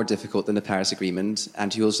even more difficult than the Paris Agreement,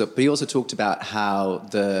 and you also talked about how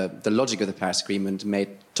the logic of the Paris Agreement made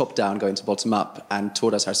top-down go into bottom-up and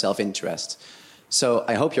taught us our self-interest. So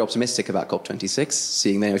I hope you're optimistic about COP26,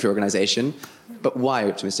 seeing the name of your organisation. But why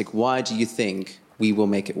optimistic? Why do you think we will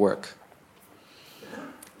make it work?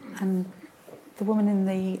 And the woman in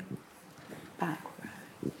the back.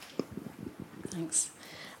 Thanks.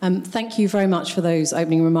 Thank you very much for those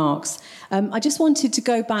opening remarks. I just wanted to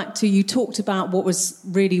go back to, you talked about what was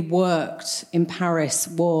really worked in Paris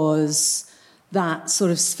was that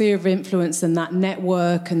sort of sphere of influence and that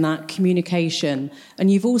network and that communication. And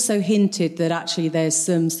you've also hinted that actually there's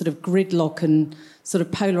some sort of gridlock and sort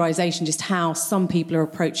of polarisation, just how some people are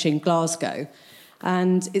approaching Glasgow.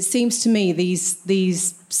 And it seems to me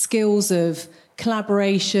these skills of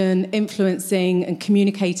collaboration, influencing and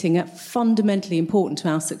communicating are fundamentally important to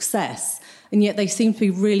our success, and yet they seem to be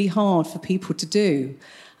really hard for people to do.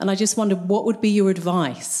 And I just wondered, what would be your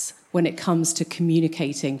advice when it comes to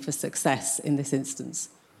communicating for success in this instance?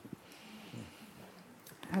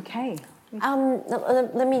 Okay.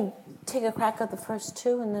 Let me take a crack at the first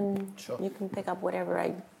 2, and then Sure. you can pick up whatever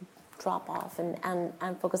I drop off and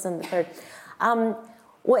focus on the third.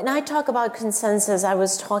 When I talk about consensus, I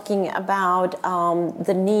was talking about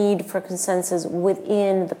the need for consensus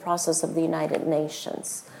within the process of the United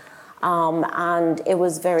Nations. And it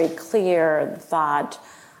was very clear that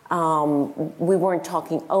we weren't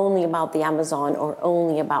talking only about the Amazon or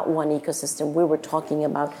only about one ecosystem. We were talking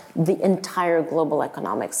about the entire global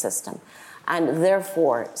economic system. And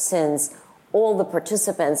therefore, since all the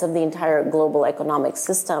participants of the entire global economic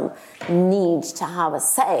system need to have a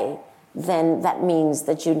say, then that means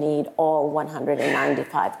that you need all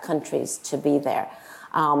 195 countries to be there.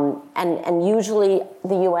 And usually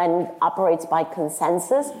the UN operates by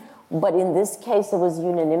consensus, but in this case it was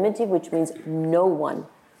unanimity, which means no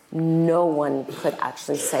one could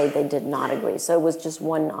actually say they did not agree. So it was just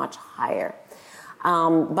one notch higher.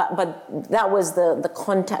 But that was the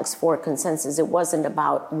context for consensus. It wasn't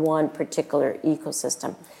about one particular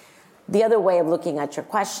ecosystem. The other way of looking at your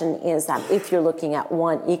question is that if you're looking at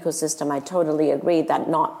one ecosystem, I totally agree that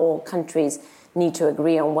not all countries need to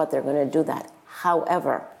agree on what they're going to do that.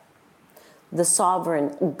 However, the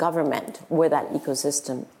sovereign government where that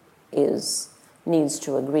ecosystem is needs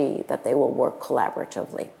to agree that they will work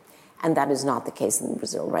collaboratively. And that is not the case in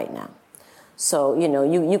Brazil right now. So,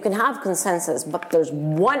 you can have consensus, but there's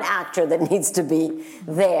one actor that needs to be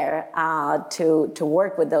there to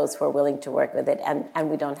work with those who are willing to work with it,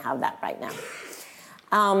 and we don't have that right now.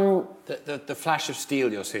 The flash of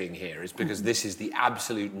steel you're seeing here is because this is the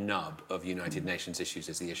absolute nub of United Nations issues,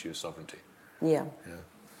 is the issue of sovereignty. Yeah.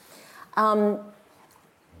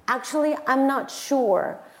 Actually, I'm not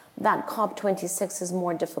sure that COP26 is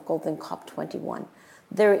more difficult than COP21.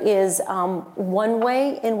 There is one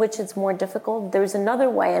way in which it's more difficult. There's another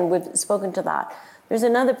way, and we've spoken to that. There's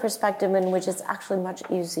another perspective in which it's actually much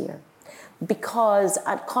easier. Because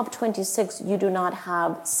at COP26, you do not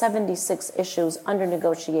have 76 issues under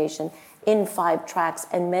negotiation in 5 tracks,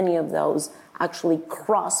 and many of those actually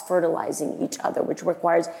cross-fertilizing each other, which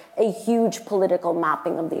requires a huge political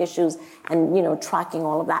mapping of the issues and, tracking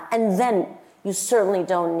all of that. And then you certainly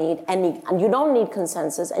don't need you don't need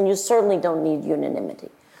consensus, and you certainly don't need unanimity.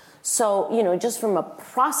 So, just from a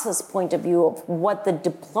process point of view of what the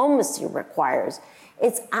diplomacy requires,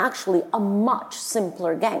 it's actually a much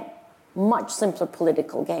simpler game, much simpler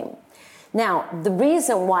political game. Now, the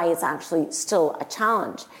reason why it's actually still a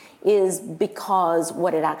challenge is because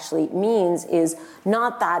what it actually means is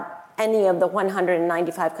not that any of the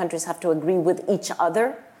 195 countries have to agree with each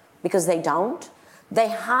other, because they don't. They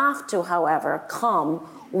have to, however, come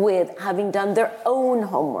with having done their own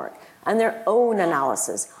homework and their own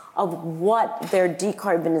analysis of what their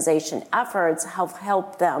decarbonization efforts have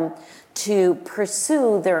helped them to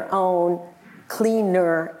pursue their own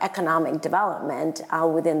cleaner economic development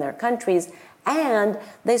within their countries. And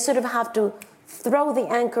they sort of have to throw the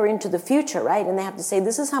anchor into the future, right? And they have to say,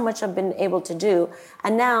 this is how much I've been able to do.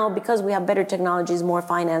 And now, because we have better technologies, more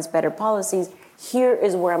finance, better policies, here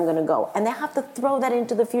is where I'm going to go. And they have to throw that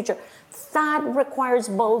into the future. That requires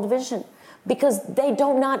bold vision, because they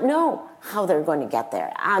do not know how they're going to get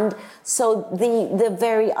there. And so the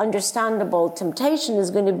very understandable temptation is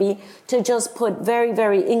going to be to just put very,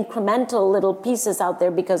 very incremental little pieces out there,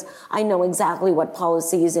 because I know exactly what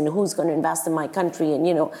policies and who's going to invest in my country,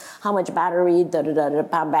 and how much battery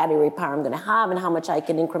power I'm going to have, and how much I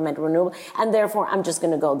can increment renewable, and therefore I'm just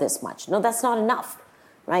going to go this much. No, that's not enough,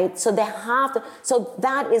 right? So they have to. So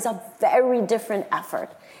that is a very different effort.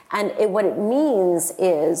 And what it means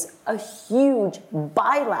is a huge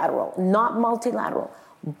bilateral, not multilateral,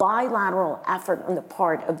 bilateral effort on the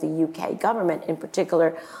part of the UK government, in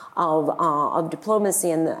particular of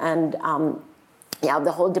diplomacy and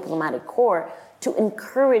the whole diplomatic corps, to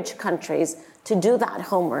encourage countries to do that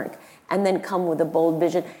homework and then come with a bold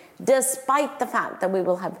vision, despite the fact that we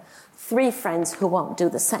will have 3 friends who won't do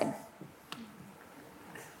the same.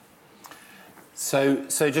 So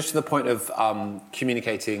just to the point of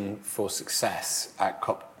communicating for success at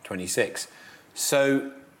COP26.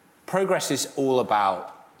 So progress is all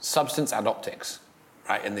about substance and optics,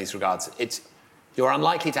 right, in these regards. You're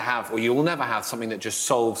unlikely to have, or you will never have, something that just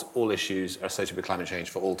solves all issues associated with climate change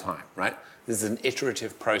for all time, right? This is an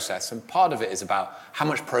iterative process, and part of it is about how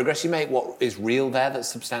much progress you make, what is real there that's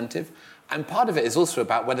substantive, and part of it is also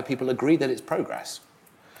about whether people agree that it's progress.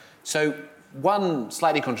 So one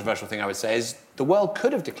slightly controversial thing I would say is the world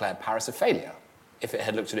could have declared Paris a failure if it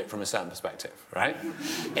had looked at it from a certain perspective, right?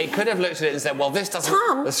 It could have looked at it and said, well, this doesn't...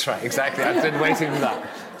 Tom! That's right, exactly. I've been waiting for that.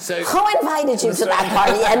 So, who invited you to that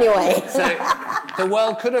party anyway? So the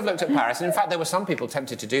world could have looked at Paris, and in fact, there were some people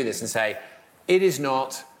tempted to do this and say, it is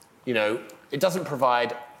not, it doesn't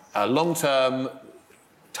provide a long-term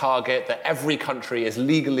target that every country is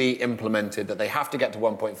legally implemented, that they have to get to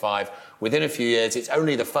 1.5 within a few years. It's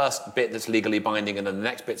only the first bit that's legally binding, and then the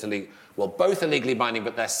next bit's illegal. Well, both are legally binding,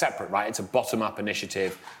 but they're separate, right? It's a bottom-up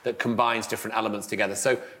initiative that combines different elements together.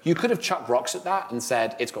 So you could have chucked rocks at that and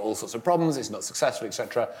said, it's got all sorts of problems, it's not successful,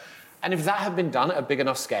 etc. And if that had been done at a big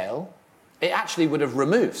enough scale, it actually would have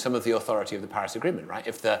removed some of the authority of the Paris Agreement, right?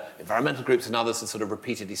 If the environmental groups and others had sort of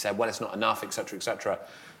repeatedly said, well, it's not enough, etc., etc.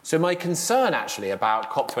 So my concern, actually, about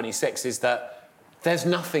COP26 is that there's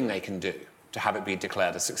nothing they can do to have it be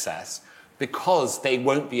declared a success, because they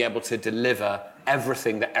won't be able to deliver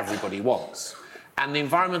everything that everybody wants. And the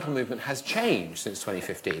environmental movement has changed since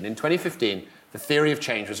 2015. In 2015, the theory of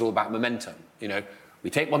change was all about momentum. We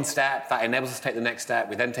take one step, that enables us to take the next step,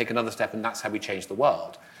 we then take another step, and that's how we change the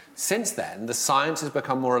world. Since then, the science has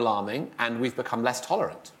become more alarming, and we've become less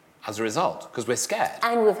tolerant as a result, because we're scared.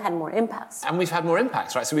 And we've had more impacts. And we've had more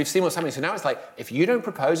impacts, right? So we've seen what's happening. So now it's like, if you don't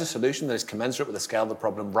propose a solution that is commensurate with the scale of the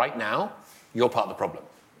problem right now, you're part of the problem.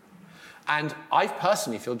 And I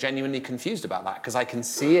personally feel genuinely confused about that, because I can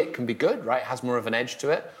see it can be good, right? It has more of an edge to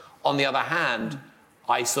it. On the other hand,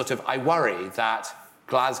 I worry that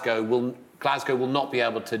Glasgow will not be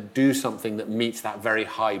able to do something that meets that very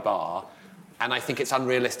high bar, and I think it's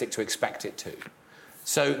unrealistic to expect it to.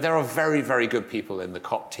 So there are very, very good people in the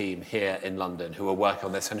COP team here in London who are working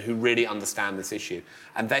on this and who really understand this issue.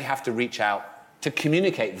 And they have to reach out to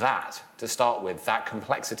communicate that, to start with, that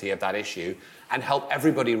complexity of that issue, and help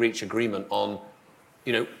everybody reach agreement on,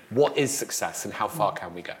 what is success and how far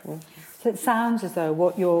can we go. So it sounds as though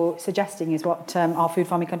what you're suggesting is what our Food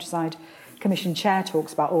Farming Countryside Commission chair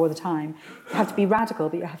talks about all the time. You have to be radical,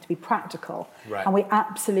 but you have to be practical. Right. And we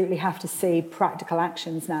absolutely have to see practical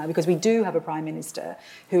actions now, because we do have a Prime Minister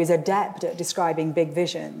who is adept at describing big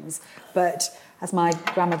visions, but as my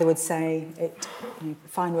grandmother would say,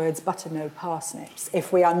 fine words, butter no parsnips,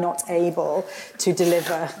 if we are not able to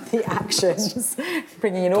deliver the actions,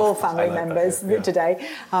 bringing in all family members today.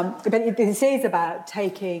 But this is about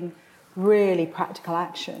taking really practical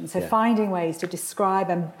action. So finding ways to describe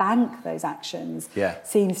and bank those actions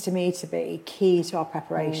seems to me to be key to our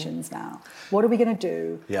preparations now. What are we going to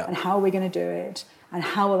do, and how are we going to do it, and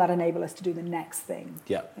how will that enable us to do the next thing?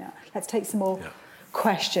 Let's take some more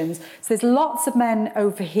questions. So there's lots of men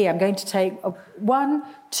over here. I'm going to take 1,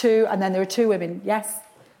 2, and then there are 2 women. Yes?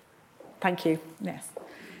 Thank you. Yes.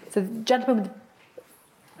 So the gentleman with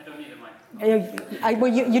I don't need a mic. well,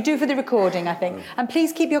 you do for the recording, I think. And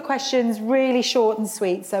please keep your questions really short and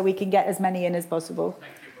sweet so we can get as many in as possible.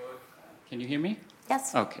 Thank you both. Can you hear me?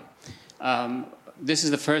 Yes. Okay. This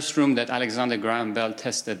is the first room that Alexander Graham Bell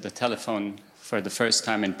tested the telephone for the first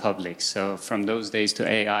time in public. So from those days to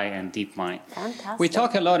AI and DeepMind. Fantastic. We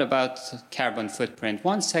talk a lot about carbon footprint.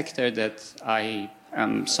 One sector that I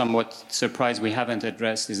am somewhat surprised we haven't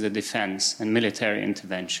addressed is the defense and military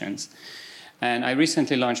interventions. And I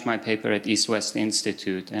recently launched my paper at East West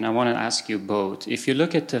Institute, and I want to ask you both, if you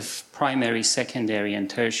look at the primary, secondary, and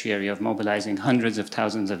tertiary of mobilizing hundreds of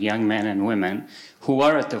thousands of young men and women who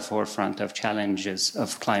are at the forefront of challenges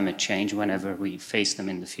of climate change whenever we face them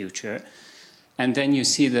in the future, and then you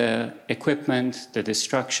see the equipment, the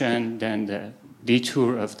destruction, then the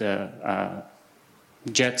detour of the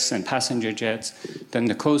jets and passenger jets, then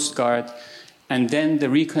the Coast Guard, and then the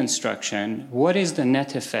reconstruction. What is the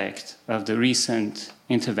net effect of the recent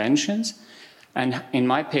interventions? And in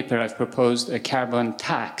my paper, I've proposed a carbon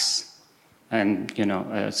tax and,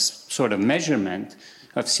 a sort of measurement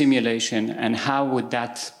of simulation, and how would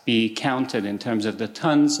that be counted in terms of the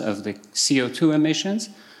tons of the CO2 emissions?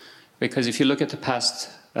 Because if you look at the past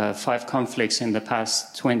 5 conflicts in the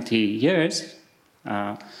past 20 years,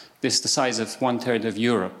 this is the size of 1/3 of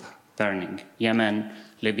Europe burning: Yemen,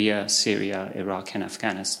 Libya, Syria, Iraq, and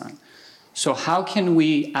Afghanistan. So how can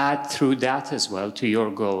we add through that as well to your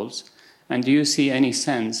goals? And do you see any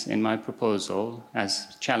sense in my proposal,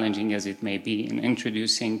 as challenging as it may be, in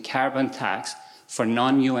introducing carbon tax for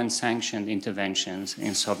non-UN sanctioned interventions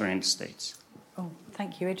in sovereign states? Oh,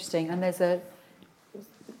 thank you. Interesting. And there's a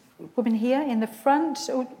woman here in the front.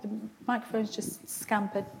 Oh, the microphone's just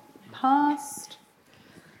scampered past.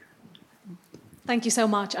 Thank you so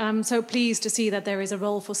much. I'm so pleased to see that there is a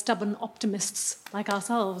role for stubborn optimists like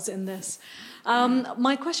ourselves in this.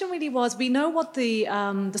 My question really was, we know what the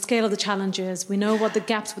scale of the challenge is. We know what the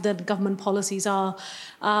gaps within government policies are.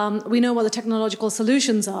 We know what the technological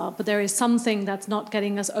solutions are, but there is something that's not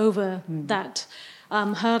getting us over that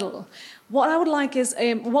hurdle. What I would like is,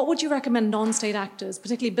 what would you recommend non-state actors,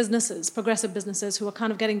 particularly businesses, progressive businesses who are kind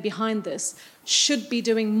of getting behind this, should be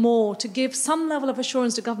doing more to give some level of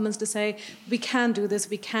assurance to governments to say, we can do this,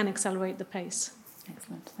 we can accelerate the pace?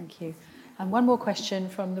 Excellent, thank you. And one more question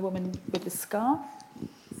from the woman with the scarf.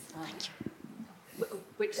 Thank you.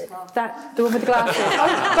 Which scarf? The one with the glasses.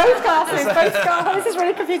 Both glasses, both scarves. This is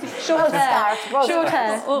really confusing. Short hair. Short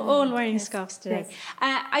hair. All wearing scarves today. Yes.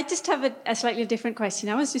 I just have a slightly different question.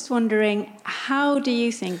 I was just wondering, how do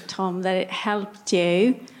you think, Tom, that it helped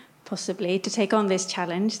you, possibly, to take on this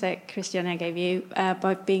challenge that Christiana gave you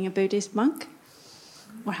by being a Buddhist monk?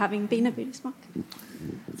 Or having been a Buddhist monk?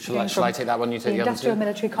 Shall I take that one? You take the other two? Industrial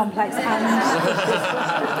military complex and...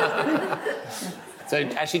 So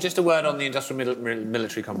actually, just a word on the industrial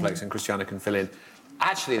military complex, and Christiana can fill in.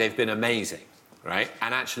 Actually, they've been amazing, right?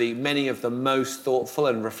 And actually, many of the most thoughtful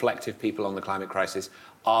and reflective people on the climate crisis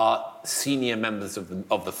are senior members of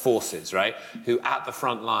the forces, right? Who at the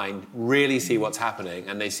front line really see what's happening,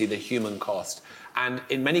 and they see the human cost. And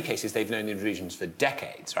in many cases, they've known these regions for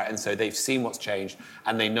decades, right? And so they've seen what's changed,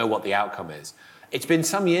 and they know what the outcome is. It's been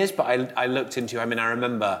some years, but I looked into, I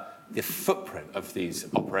remember the footprint of these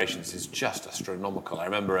operations is just astronomical. I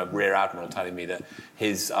remember a rear admiral telling me that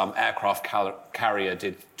his aircraft carrier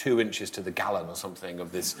did 2 inches to the gallon or something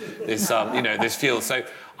of this fuel. So,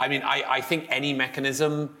 I think any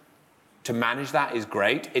mechanism to manage that is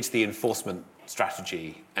great. It's the enforcement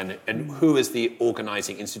strategy and who is the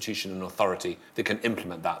organising institution and authority that can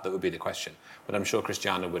implement that would be the question. But I'm sure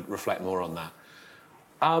Christiana would reflect more on that.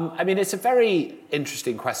 It's a very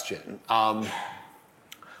interesting question.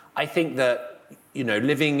 I think that,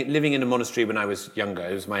 living in a monastery when I was younger,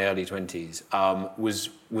 it was my early 20s, was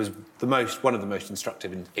one of the most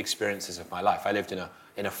instructive experiences of my life. I lived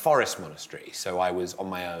in a forest monastery, so I was on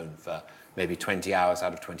my own for maybe 20 hours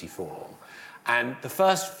out of 24. And the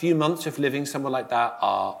first few months of living somewhere like that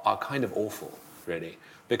are kind of awful, really,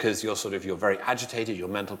 because you're very agitated, your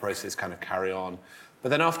mental processes kind of carry on. But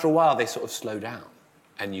then after a while, they sort of slow down,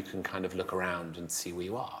 and you can kind of look around and see where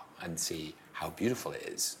you are and see how beautiful it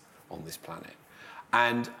is on this planet.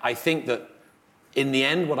 And I think that in the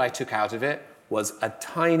end, what I took out of it was a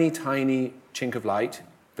tiny, tiny chink of light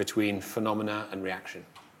between phenomena and reaction.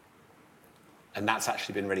 And that's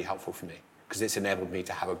actually been really helpful for me, because it's enabled me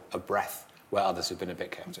to have a breath where others have been a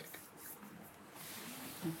bit chaotic.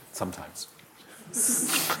 Sometimes.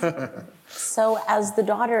 So, as the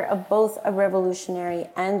daughter of both a revolutionary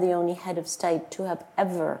and the only head of state to have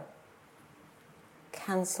ever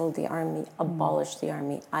cancelled the army, abolished the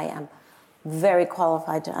army, I am very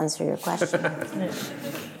qualified to answer your question.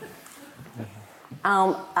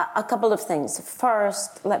 A couple of things.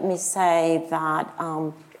 First, let me say that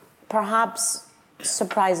perhaps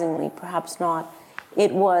surprisingly, perhaps not,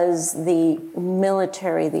 it was the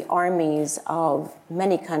military, the armies of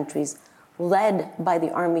many countries, led by the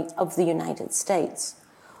Army of the United States,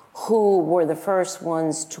 who were the first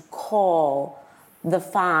ones to call the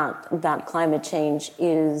fact that climate change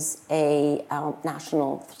is a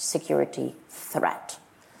national security threat.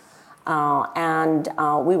 And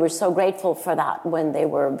we were so grateful for that when they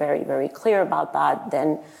were very, very clear about that.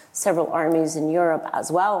 Then several armies in Europe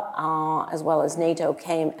as well as NATO,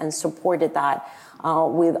 came and supported that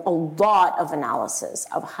with a lot of analysis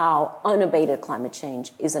of how unabated climate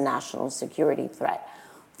change is a national security threat,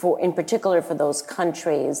 in particular for those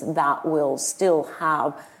countries that will still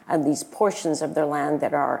have at least portions of their land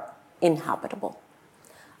that are inhabitable,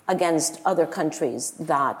 against other countries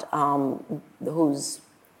that whose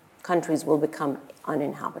countries will become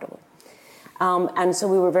uninhabitable. And so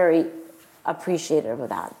we were very appreciative of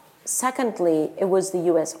that. Secondly, it was the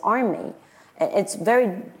U.S. Army. It's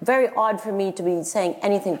very, very odd for me to be saying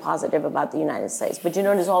anything positive about the United States, but you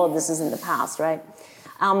notice all of this is in the past, right?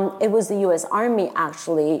 It was the U.S. Army,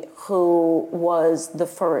 actually, who was the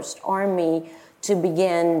first army to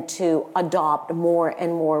begin to adopt more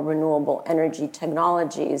and more renewable energy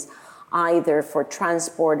technologies, either for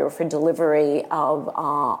transport or for delivery of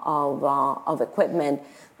equipment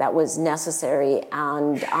that was necessary.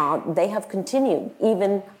 And they have continued,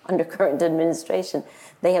 even under current administration,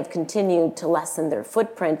 they have continued to lessen their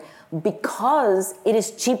footprint because it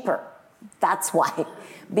is cheaper. That's why.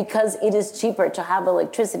 Because it is cheaper to have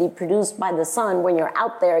electricity produced by the sun when you're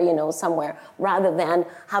out there, somewhere, rather than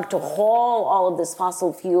have to haul all of this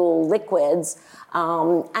fossil fuel liquids.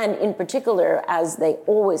 And in particular, as they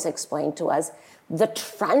always explain to us, the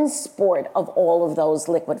transport of all of those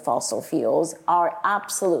liquid fossil fuels are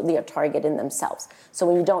absolutely a target in themselves. So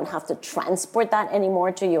when you don't have to transport that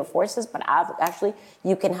anymore to your forces, but actually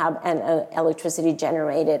you can have an electricity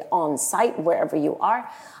generated on site wherever you are,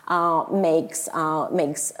 makes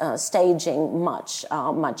staging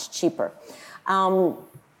much cheaper.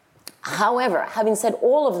 However, having said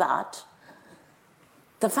all of that,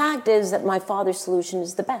 the fact is that my father's solution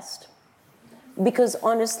is the best. Because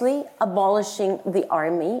honestly, abolishing the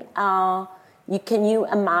army, can you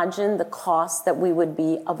imagine the cost that we would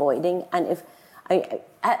be avoiding? And if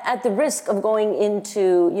at the risk of going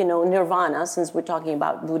into nirvana, since we're talking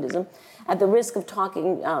about Buddhism, at the risk of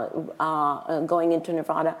going into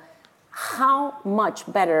nirvana, how much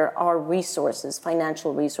better our resources,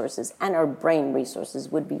 financial resources, and our brain resources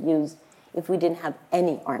would be used if we didn't have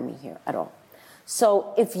any army here at all.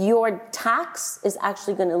 So if your tax is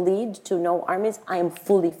actually going to lead to no armies, I am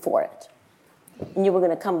fully for it. And you were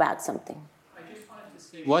going to come back something. I just wanted to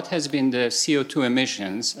say, what has been the CO2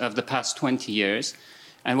 emissions of the past 20 years,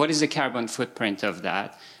 and what is the carbon footprint of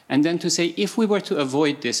that? And then to say, if we were to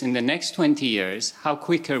avoid this in the next 20 years, how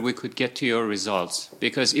quicker we could get to your results?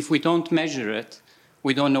 Because if we don't measure it,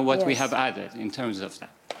 we don't know what we have added in terms of that.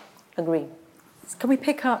 Agree. Can we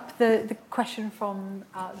pick up the question from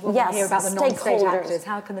here about the non-state actors?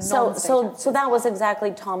 How can the non-state actors... So that was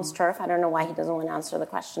exactly Tom's turf. I don't know why he doesn't want to answer the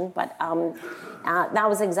question, but that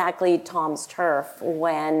was exactly Tom's turf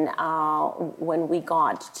when we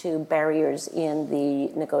got to barriers in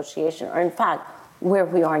the negotiation, or in fact, where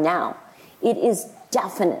we are now. It is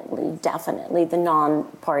definitely the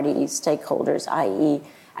non-party stakeholders, i.e.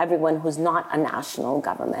 everyone who's not a national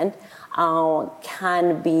government,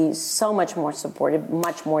 can be so much more supportive,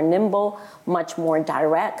 much more nimble, much more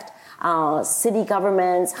direct. City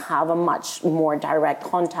governments have a much more direct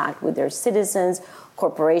contact with their citizens.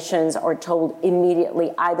 Corporations are told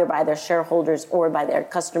immediately, either by their shareholders or by their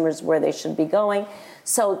customers, where they should be going.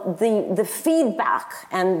 So the feedback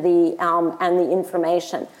and the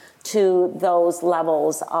information to those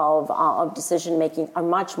levels of decision making are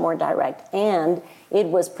much more direct. And it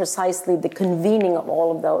was precisely the convening of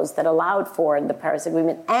all of those that allowed for the Paris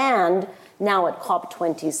Agreement. And now at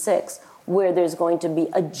COP26, where there's going to be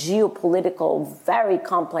a geopolitical, very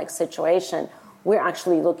complex situation, we're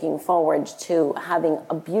actually looking forward to having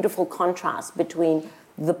a beautiful contrast between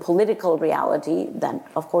the political reality, that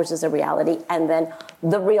of course is a reality, and then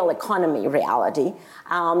the real economy reality,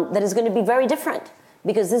 that is going to be very different.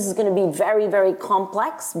 Because this is going to be very, very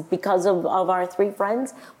complex because of our three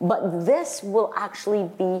friends. But this will actually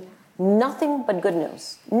be nothing but good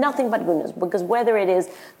news. Nothing but good news. Because whether it is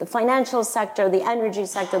the financial sector, the energy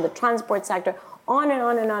sector, the transport sector, on and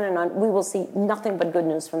on and on and on, we will see nothing but good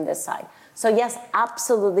news from this side. So yes,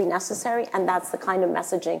 absolutely necessary. And that's the kind of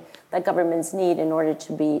messaging that governments need in order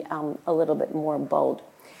to be a little bit more bold.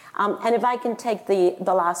 And if I can take the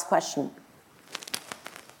last question.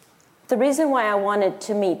 The reason why I wanted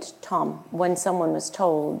to meet Tom when someone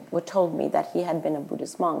told me that he had been a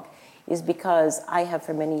Buddhist monk is because I have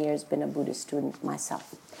for many years been a Buddhist student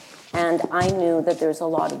myself. And I knew that there's a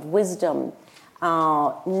lot of wisdom,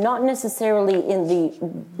 not necessarily in the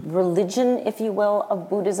religion, if you will, of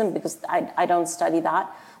Buddhism, because I don't study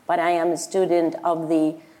that, but I am a student of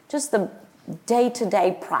the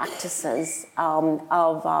day-to-day practices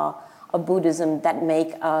of Buddhism that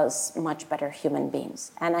make us much better human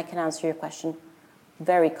beings. And I can answer your question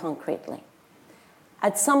very concretely.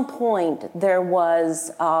 At some point, there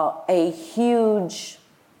was a huge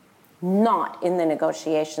knot in the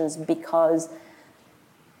negotiations because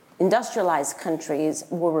industrialized countries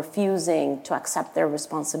were refusing to accept their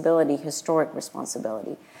responsibility, historic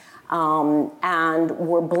responsibility, and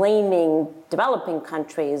were blaming developing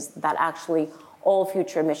countries that actually all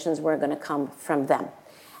future emissions were going to come from them.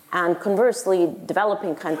 And conversely,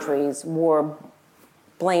 developing countries were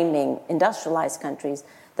blaming industrialized countries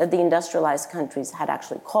that the industrialized countries had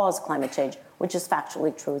actually caused climate change, which is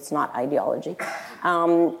factually true. It's not ideology.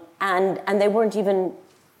 And they weren't even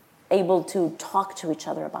able to talk to each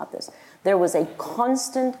other about this. There was a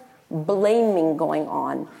constant blaming going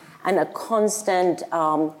on and a constant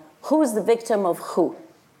who is the victim of who.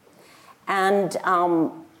 And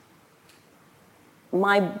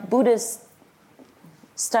my Buddhist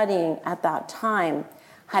studying at that time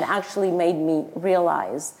had actually made me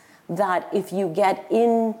realize that if you get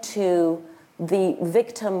into the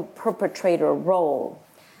victim-perpetrator role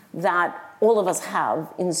that all of us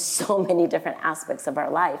have in so many different aspects of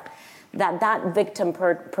our life, that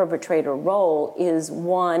victim-perpetrator role is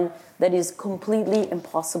one that is completely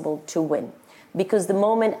impossible to win. Because the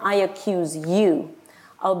moment I accuse you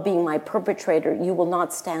of being my perpetrator, you will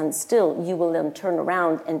not stand still. You will then turn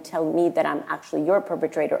around and tell me that I'm actually your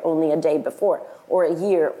perpetrator only a day before, or a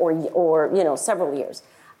year, or several years,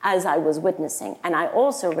 as I was witnessing. And I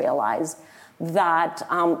also realized that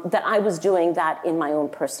I was doing that in my own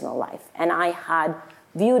personal life. And I had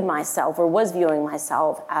viewed myself, or was viewing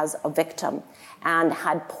myself, as a victim, and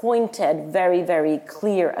had pointed very, very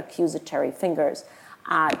clear accusatory fingers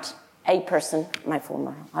at a person, my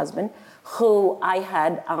former husband, who I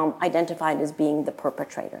had identified as being the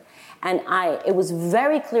perpetrator. And it was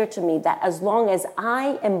very clear to me that as long as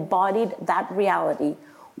I embodied that reality,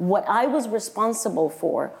 what I was responsible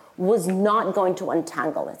for was not going to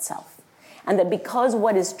untangle itself. And that because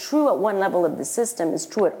what is true at one level of the system is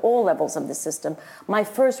true at all levels of the system, my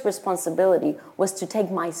first responsibility was to take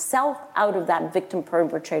myself out of that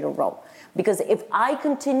victim-perpetrator role. Because if I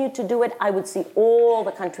continued to do it, I would see all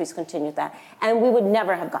the countries continue that, and we would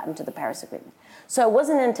never have gotten to the Paris Agreement. So it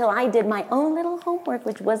wasn't until I did my own little homework,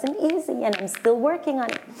 which wasn't easy, and I'm still working on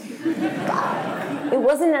it. It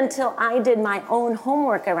wasn't until I did my own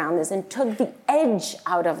homework around this and took the edge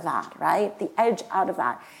out of that, right? The edge out of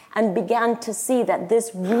that, and began to see that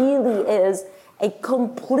this really is a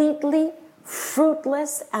completely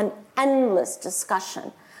fruitless and endless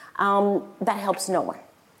discussion that helps no one.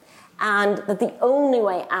 And that the only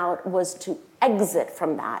way out was to exit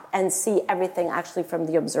from that and see everything actually from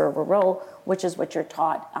the observer role, which is what you're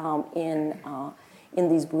taught in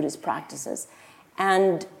these Buddhist practices.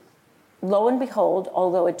 And lo and behold,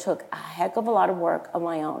 although it took a heck of a lot of work of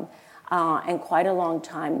my own and quite a long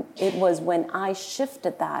time, it was when I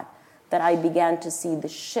shifted that I began to see the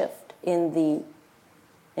shift in the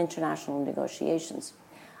international negotiations.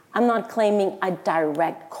 I'm not claiming a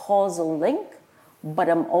direct causal link, but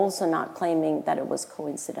I'm also not claiming that it was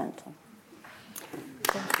coincidental.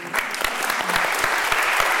 Thank you.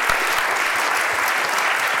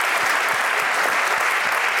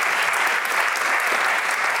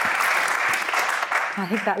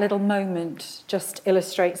 think that little moment just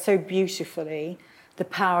illustrates so beautifully the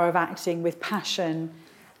power of acting with passion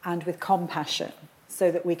and with compassion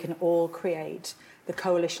so that we can all create the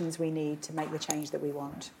coalitions we need to make the change that we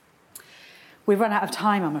want. We've run out of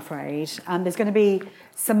time, I'm afraid, and there's going to be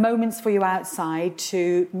some moments for you outside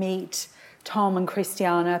to meet Tom and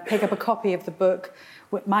Christiana, pick up a copy of the book.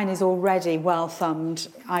 Mine is already well thumbed.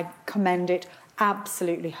 I commend it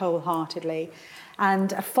absolutely wholeheartedly.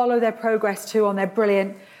 And follow their progress too on their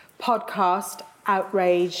brilliant podcast,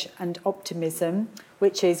 Outrage and Optimism,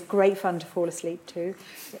 which is great fun to fall asleep to.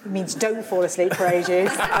 It means don't fall asleep for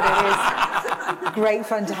ages, but it is great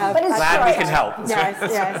fun to have. Glad we can help.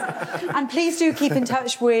 Yes. And please do keep in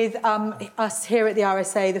touch with us here at the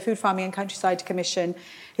RSA. The Food Farming and Countryside Commission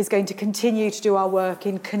is going to continue to do our work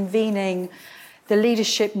in convening the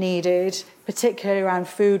leadership needed, particularly around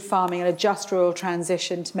food farming and a just rural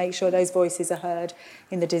transition, to make sure those voices are heard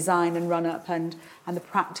in the design and run-up and the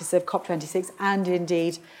practice of COP26 and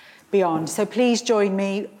indeed beyond. So please join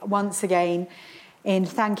me once again in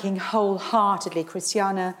thanking wholeheartedly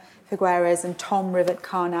Christiana Figueres and Tom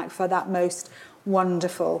Rivett-Carnac for that most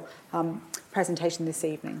wonderful presentation this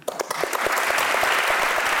evening.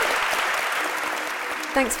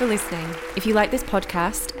 Thanks for listening. If you like this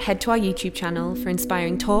podcast, head to our YouTube channel for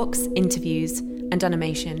inspiring talks, interviews, and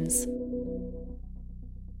animations.